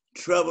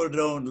trouble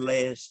don't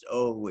last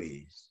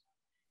always.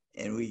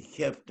 And we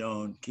kept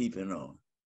on keeping on.